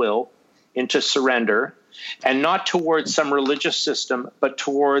self-will into surrender, and not towards some religious system, but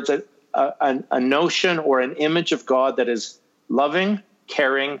towards a notion or an image of God that is loving,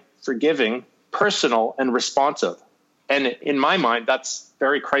 caring, forgiving, personal, and responsive. And in my mind, that's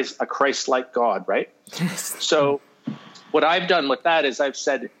very a Christ-like God, right? So what I've done with that is I've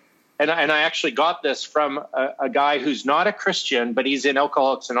said, and I actually got this from a guy who's not a Christian, but he's in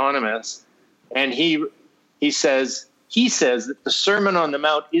Alcoholics Anonymous, and he says that the Sermon on the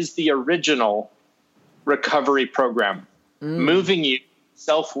Mount is the original recovery program, moving you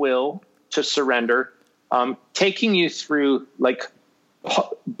self-will to surrender, taking you through, like,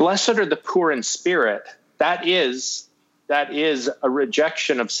 blessed are the poor in spirit. That is a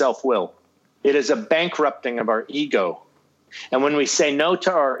rejection of self-will. It is a bankrupting of our ego. And when we say no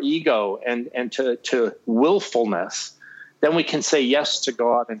to our ego and to willfulness, then we can say yes to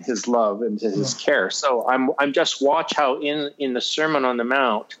God and his love and to his care. So I'm just watch how in the Sermon on the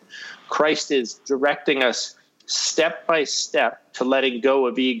Mount, Christ is directing us step by step to letting go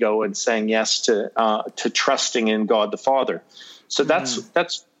of ego and saying yes to trusting in God the Father. So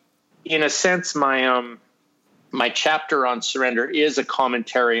that's in a sense my chapter on surrender is a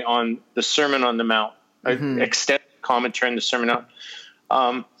commentary on the Sermon on the Mount, an extended commentary on the Sermon on the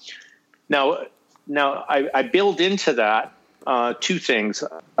Mount. Now I build into that two things,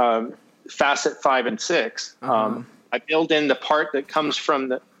 facet 5 and 6. I build in the part that comes from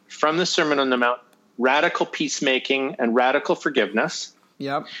the Sermon on the Mount, radical peacemaking and radical forgiveness.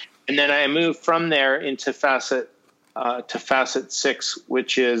 Yep. And then I move from there into facet 6,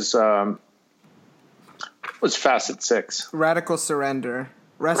 which is what's facet 6? Radical surrender.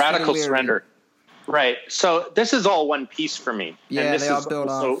 Radical surrender. Right. So this is all one piece for me. Yeah, and this they all build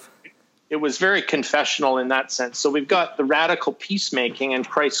off. It was very confessional in that sense. So we've got the radical peacemaking and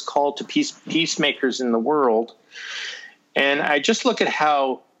Christ's call to peacemakers in the world. And I just look at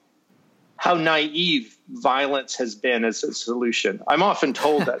how naive violence has been as a solution. I'm often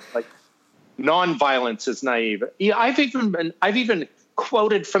told that like nonviolence is naive. I've even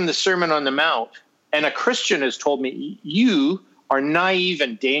quoted from the Sermon on the Mount, and a Christian has told me, you are naive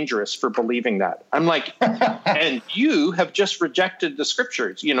and dangerous for believing that. I'm like, and you have just rejected the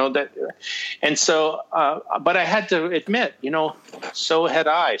scriptures, that. And so, but I had to admit, so had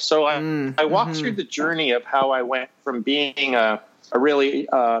I. So I walked through the journey of how I went from being a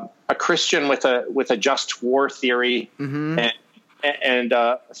Christian with a just war theory and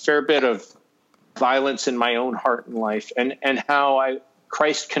a fair bit of violence in my own heart and life, and how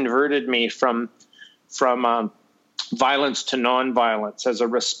Christ converted me from violence to nonviolence as a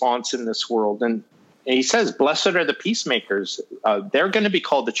response in this world. And he says, blessed are the peacemakers. They're going to be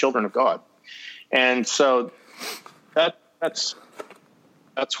called the children of God. And so that's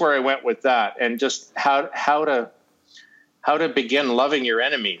where I went with that. And just how to begin loving your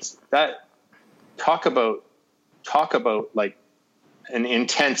enemies. That talk about like an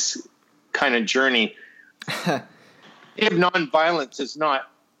intense kind of journey. If nonviolence is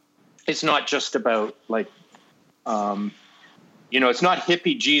not just about like, it's not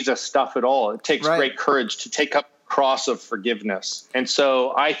hippie Jesus stuff at all. It takes great courage to take up the cross of forgiveness. And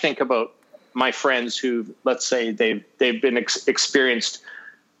so I think about my friends who, let's say they've been experienced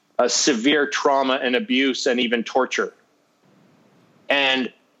a severe trauma and abuse and even torture.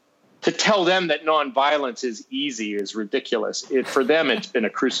 And to tell them that nonviolence is easy is ridiculous. For them, it's been a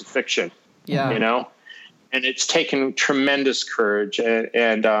crucifixion, and it's taken tremendous courage.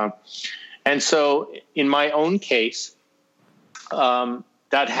 And so in my own case,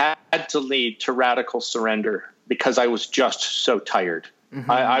 that had to lead to radical surrender because I was just so tired.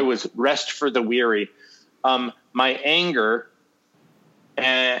 I was rest for the weary. My anger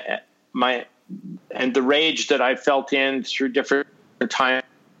and the rage that I felt in through different times,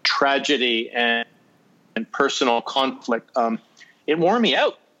 tragedy and personal conflict, it wore me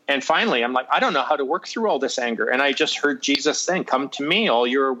out. And finally, I'm like, I don't know how to work through all this anger. And I just heard Jesus saying, come to me, all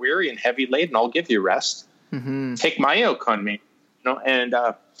you are weary and heavy laden, I'll give you rest. Take my yoke on me. And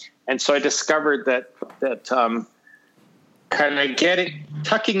so I discovered that kind of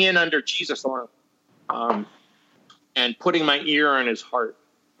tucking in under Jesus and putting my ear on his heart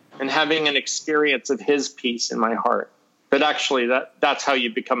and having an experience of his peace in my heart. But actually that's how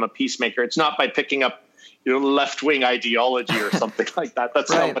you become a peacemaker. It's not by picking up left-wing ideology or something like that.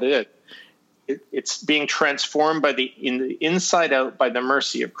 That's not what it is. It's being transformed in the inside out by the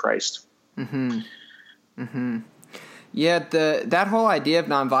mercy of Christ. Yeah, that whole idea of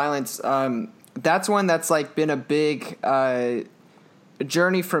nonviolence, that's one that's like been a big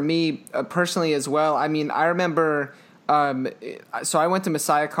journey for me personally as well. I mean, I remember, so I went to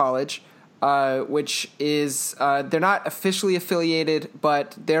Messiah College, which is, they're not officially affiliated,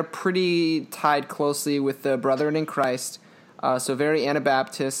 but they're pretty tied closely with the Brethren in Christ, so very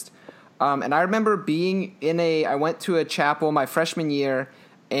Anabaptist. And I remember I went to a chapel my freshman year,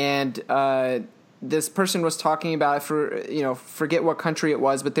 and this person was talking about, forget what country it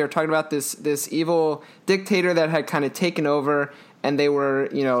was, but they were talking about this evil dictator that had kind of taken over, and they were,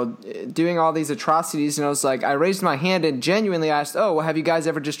 doing all these atrocities. And I was like, I raised my hand and genuinely asked, oh, well, have you guys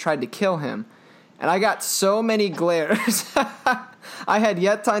ever just tried to kill him? And I got so many glares. I had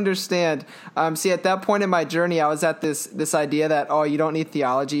yet to understand. See, at that point in my journey, I was at this idea that, oh, you don't need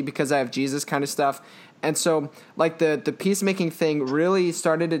theology because I have Jesus kind of stuff. And so, like, the peacemaking thing really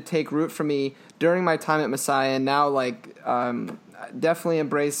started to take root for me during my time at Messiah. And now, like, definitely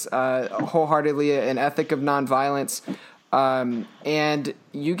embrace wholeheartedly an ethic of nonviolence. And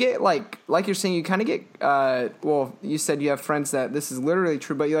you get like you're saying, you kind of get, you said you have friends that this is literally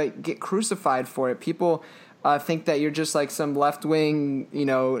true, but you like get crucified for it. People, think that you're just like some left-wing,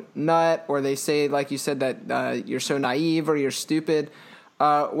 nut, or they say, like you said, that, you're so naive or you're stupid.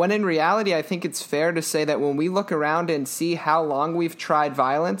 When in reality, I think it's fair to say that when we look around and see how long we've tried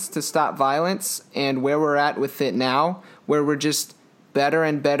violence to stop violence and where we're at with it now, where we're just better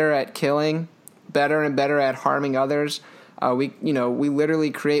and better at killing, better and better at harming others, We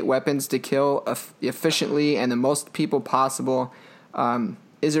literally create weapons to kill efficiently and the most people possible.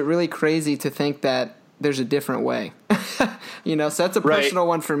 Is it really crazy to think that there's a different way? So that's a personal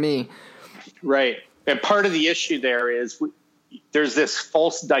one for me. Right. And part of the issue there is there's this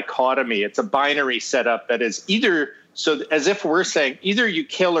false dichotomy. It's a binary setup that is either, so as if we're saying either you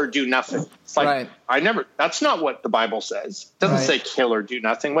kill or do nothing. It's like, that's not what the Bible says. It doesn't say kill or do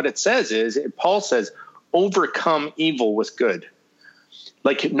nothing. What it says is, Paul says, overcome evil with good.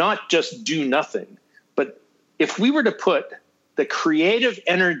 Like, not just do nothing, but if we were to put the creative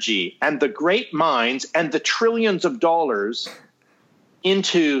energy and the great minds and the trillions of dollars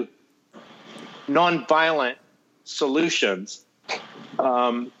into nonviolent solutions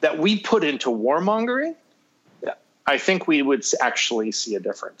that we put into warmongering, I think we would actually see a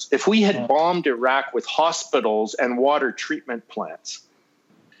difference. If we had bombed Iraq with hospitals and water treatment plants,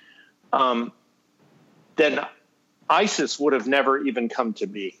 then ISIS would have never even come to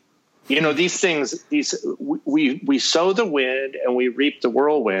be. These things, we sow the wind and we reap the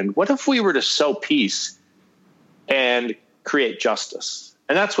whirlwind. What if we were to sow peace and create justice?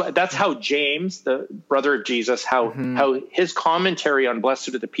 And that's how James, the brother of Jesus, how his commentary on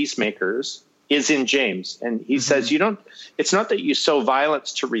Blessed are the Peacemakers is in James. And he says, it's not that you sow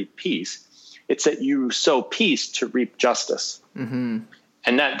violence to reap peace. It's that you sow peace to reap justice. Mm-hmm.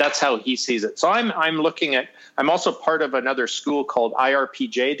 And that's how he sees it. So I'm also part of another school called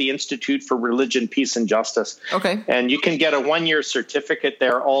IRPJ, the Institute for Religion, Peace, and Justice. Okay. And you can get a 1-year certificate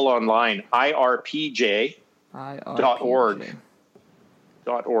there all online, irpj.org.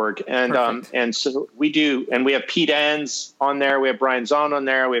 And so we do, and we have Pete Enns on there. We have Brian Zahn on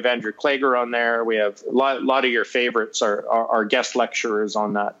there. We have Andrew Klager on there. We have a lot of your favorites are guest lecturers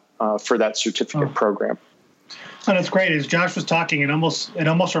on that for that certificate program. And it's great. As Josh was talking, it almost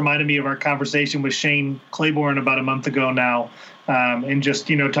reminded me of our conversation with Shane Claiborne about a month ago now, and just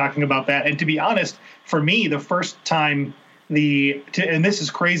talking about that. And to be honest, for me, the first time and this is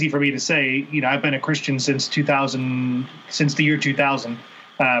crazy for me to say, I've been a Christian since the year 2000,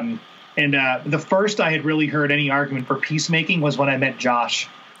 and the first I had really heard any argument for peacemaking was when I met Josh.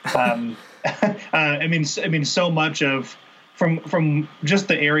 I mean, so much of. From just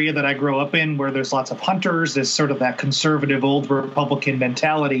the area that I grew up in, where there's lots of hunters, there's sort of that conservative old Republican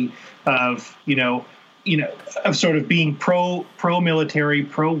mentality of of sort of being pro military,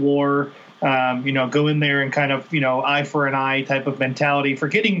 pro war, go in there and kind of eye for an eye type of mentality,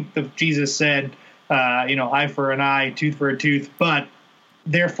 forgetting that Jesus said eye for an eye, tooth for a tooth, but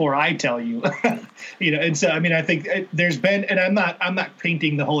therefore I tell you, and so I think there's been, and I'm not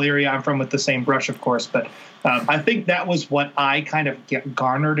painting the whole area I'm from with the same brush, of course, but I think that was what I kind of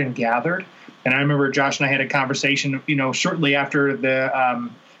garnered and gathered. And I remember Josh and I had a conversation, shortly after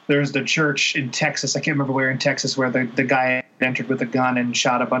there's the church in Texas. I can't remember where in Texas, where the guy entered with a gun and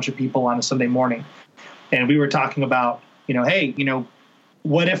shot a bunch of people on a Sunday morning. And we were talking about, hey,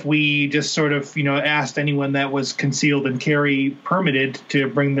 what if we just sort of, asked anyone that was concealed and carry permitted to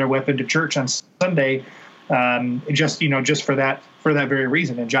bring their weapon to church on Sunday, just for that very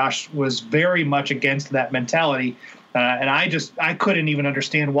reason. And Josh was very much against that mentality. And I couldn't even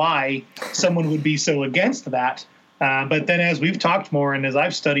understand why someone would be so against that. But then as we've talked more and as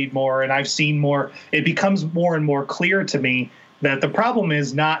I've studied more and I've seen more, it becomes more and more clear to me that the problem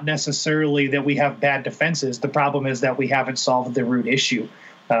is not necessarily that we have bad defenses. The problem is that we haven't solved the root issue.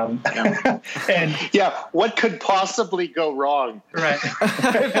 And what could possibly go wrong? Right.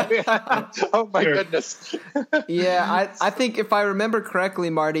 Oh my goodness. I think if I remember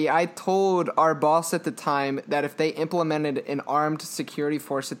correctly, Marty, I told our boss at the time that if they implemented an armed security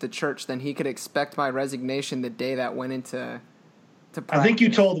force at the church, then he could expect my resignation the day that went into practice. I think you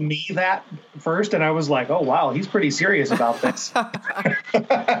told me that first, and I was like, oh wow, he's pretty serious about this.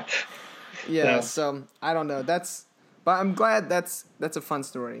 So I don't know. But I'm glad that's a fun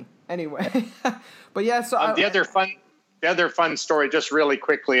story. Anyway, but so the other fun story, just really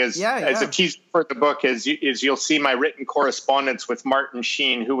quickly, as a teaser for the book, is you'll see my written correspondence with Martin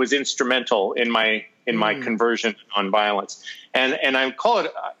Sheen, who was instrumental in my conversion to nonviolence, and I call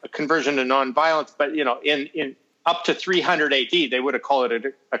it a conversion to nonviolence, but in up to 300 AD, they would have called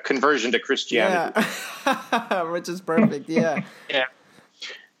it a conversion to Christianity, which is perfect. Yeah.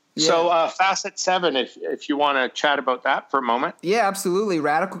 So facet 7, if you want to chat about that for a moment. Yeah, absolutely.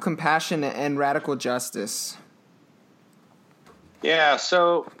 Radical compassion and radical justice. Yeah,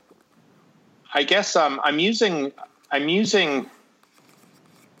 so I guess I'm using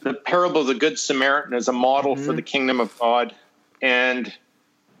the parable of the Good Samaritan as a model for the kingdom of God, and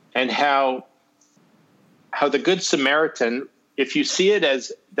how the Good Samaritan, if you see it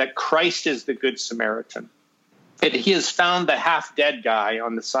as that Christ is the Good Samaritan, he has found the half-dead guy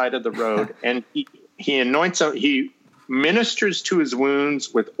on the side of the road, and he anoints him. He ministers to his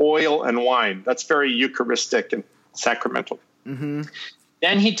wounds with oil and wine. That's very Eucharistic and sacramental. Mm-hmm.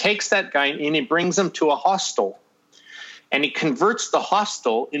 Then he takes that guy and he brings him to a hostel, and he converts the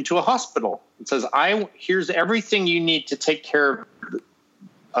hostel into a hospital. It says, here's everything you need to take care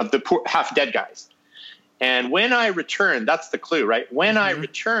of the poor half-dead guys. And when I return, that's the clue, right? When I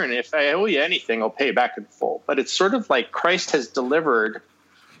return, if I owe you anything, I'll pay you back in full. But it's sort of like Christ has delivered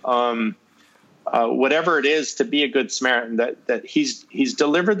whatever it is to be a good Samaritan, that he's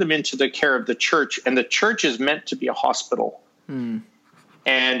delivered them into the care of the church, and the church is meant to be a hospital.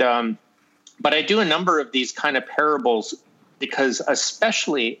 And but I do a number of these kind of parables because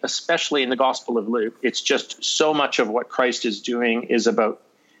especially in the Gospel of Luke, it's just so much of what Christ is doing is about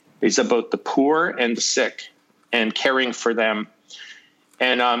the poor and the sick and caring for them.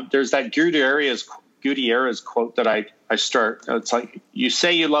 And there's that Gutierrez quote that I start. It's like, you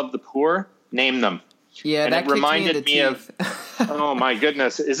say you love the poor, name them. Yeah, and that it reminded me of. Oh my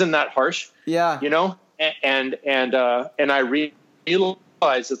goodness, isn't that harsh? Yeah, and I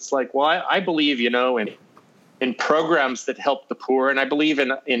realize it's like, well, I believe in programs that help the poor, and I believe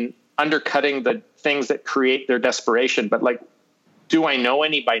in undercutting the things that create their desperation. But like, do I know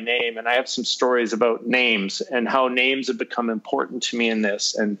any by name? And I have some stories about names and how names have become important to me in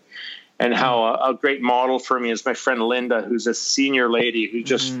this, and how a great model for me is my friend Linda, who's a senior lady who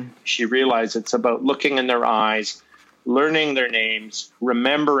just, she realized it's about looking in their eyes, learning their names,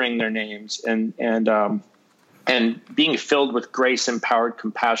 remembering their names, and being filled with grace-empowered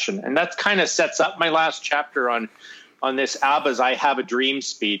compassion. And that kind of sets up my last chapter on this Abba's I Have a Dream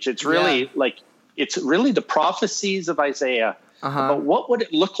speech. It's really it's really the prophecies of Isaiah. But what would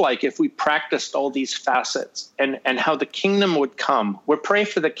it look like if we practiced all these facets, and how the kingdom would come? We pray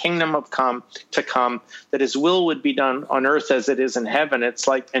for the kingdom to come, that his will would be done on earth as it is in heaven. It's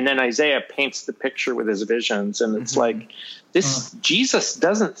like, and then Isaiah paints the picture with his visions, and it's like, this Jesus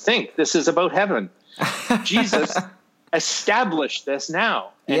doesn't think this is about heaven. Jesus established this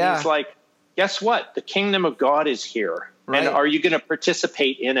now. And he's like, guess what? The kingdom of God is here. Right. And are you going to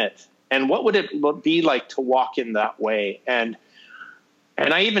participate in it? And what would it be like to walk in that way? And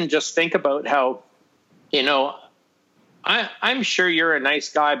I even just think about how, I'm sure you're a nice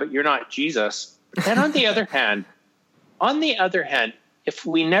guy, but you're not Jesus. And on the other hand, if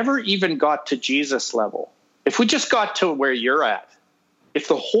we never even got to Jesus level, if we just got to where you're at, if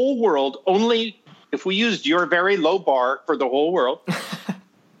the whole world if we used your very low bar for the whole world,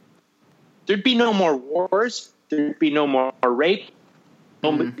 there'd be no more wars. There'd be no more rape.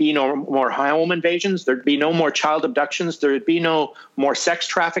 There'd be no more home invasions. There'd be no more child abductions. There'd be no more sex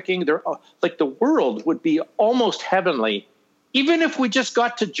trafficking. The world would be almost heavenly, even if we just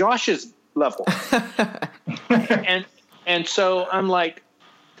got to Josh's level. and so I'm like,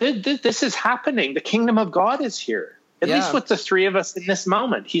 this is happening. The kingdom of God is here. At least with the three of us in this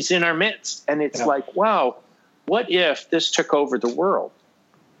moment, he's in our midst. And it's like, wow, what if this took over the world?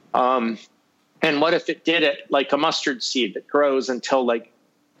 And what if it did it like a mustard seed that grows until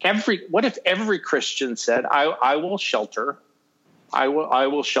what if every Christian said, I will shelter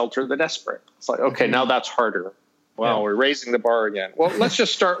the desperate? It's like, okay, now that's harder. Well, we're raising the bar again. Well, let's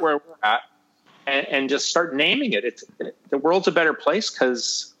just start where we're at and just start naming it. The world's a better place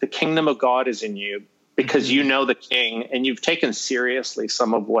because the kingdom of God is in you, because you know the King and you've taken seriously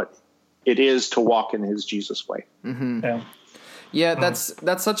some of what it is to walk in his Jesus way. Yeah,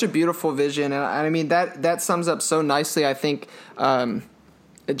 that's such a beautiful vision, and I mean that sums up so nicely, I think,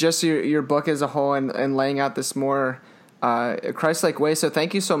 just your book as a whole, and laying out this more Christ-like way. So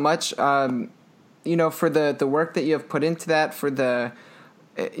thank you so much, for the work that you have put into that. For the,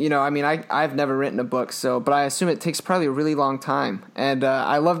 I mean, I've never written a book, but I assume it takes probably a really long time. And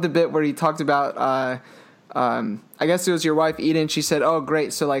I love the bit where you talked about, I guess it was your wife Eden. She said, "Oh,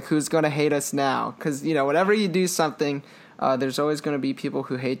 great. So who's going to hate us now?" Because whenever you do something, there's always going to be people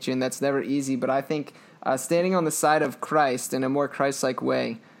who hate you, and that's never easy. But I think standing on the side of Christ in a more Christ-like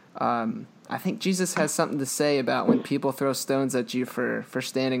way, I think Jesus has something to say about when people throw stones at you for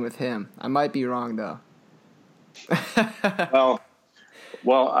standing with him. I might be wrong, though.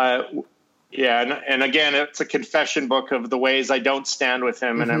 And again, it's a confession book of the ways I don't stand with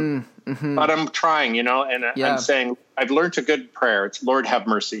him, but I'm trying, I'm saying I've learned a good prayer. It's Lord have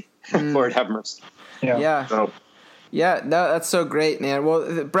mercy, Lord have mercy. Yeah. So. Yeah, no, that's so great, man.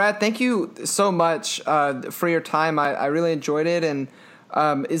 Well, Brad, thank you so much for your time. I really enjoyed it. And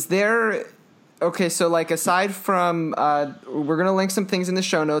is there okay, so like aside from, we're going to link some things in the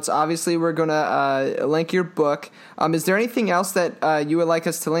show notes. Obviously, we're going to link your book. Is there anything else that you would like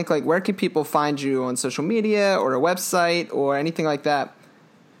us to link? Like, where can people find you on social media or a website or anything like that?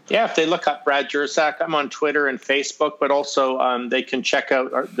 Yeah, if they look up Brad Jersak, I'm on Twitter and Facebook, but also they can check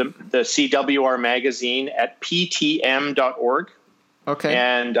out the CWR magazine at ptm.org. Okay.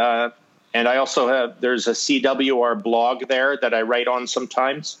 And I also have, there's a CWR blog there that I write on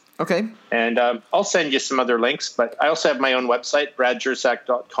sometimes. Okay. And I'll send you some other links, but I also have my own website,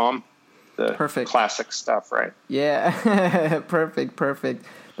 bradjersak.com. The Perfect. Classic stuff, right? Yeah. Perfect.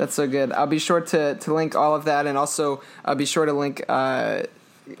 That's so good. I'll be sure to link all of that, and also I'll be sure to link to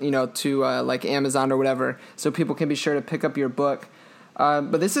like Amazon or whatever, so people can be sure to pick up your book.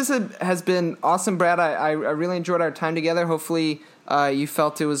 But this has been awesome, Brad. I really enjoyed our time together. Hopefully you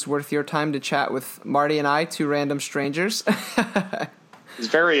felt it was worth your time to chat with Marty and I, two random strangers. It's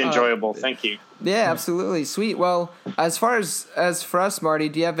very enjoyable. Thank you. Yeah, absolutely. Sweet. Well, as far as for us, Marty,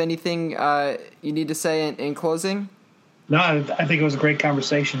 do you have anything you need to say in closing? No, I think it was a great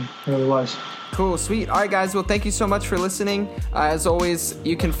conversation. It really was. Cool, sweet. All right, guys. Well, thank you so much for listening. As always,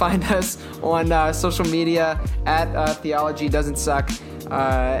 you can find us on social media at Theology Doesn't Suck.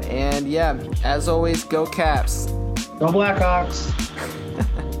 And yeah, as always, go Caps. Go Blackhawks.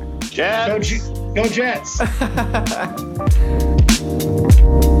 Jets. Go Jets.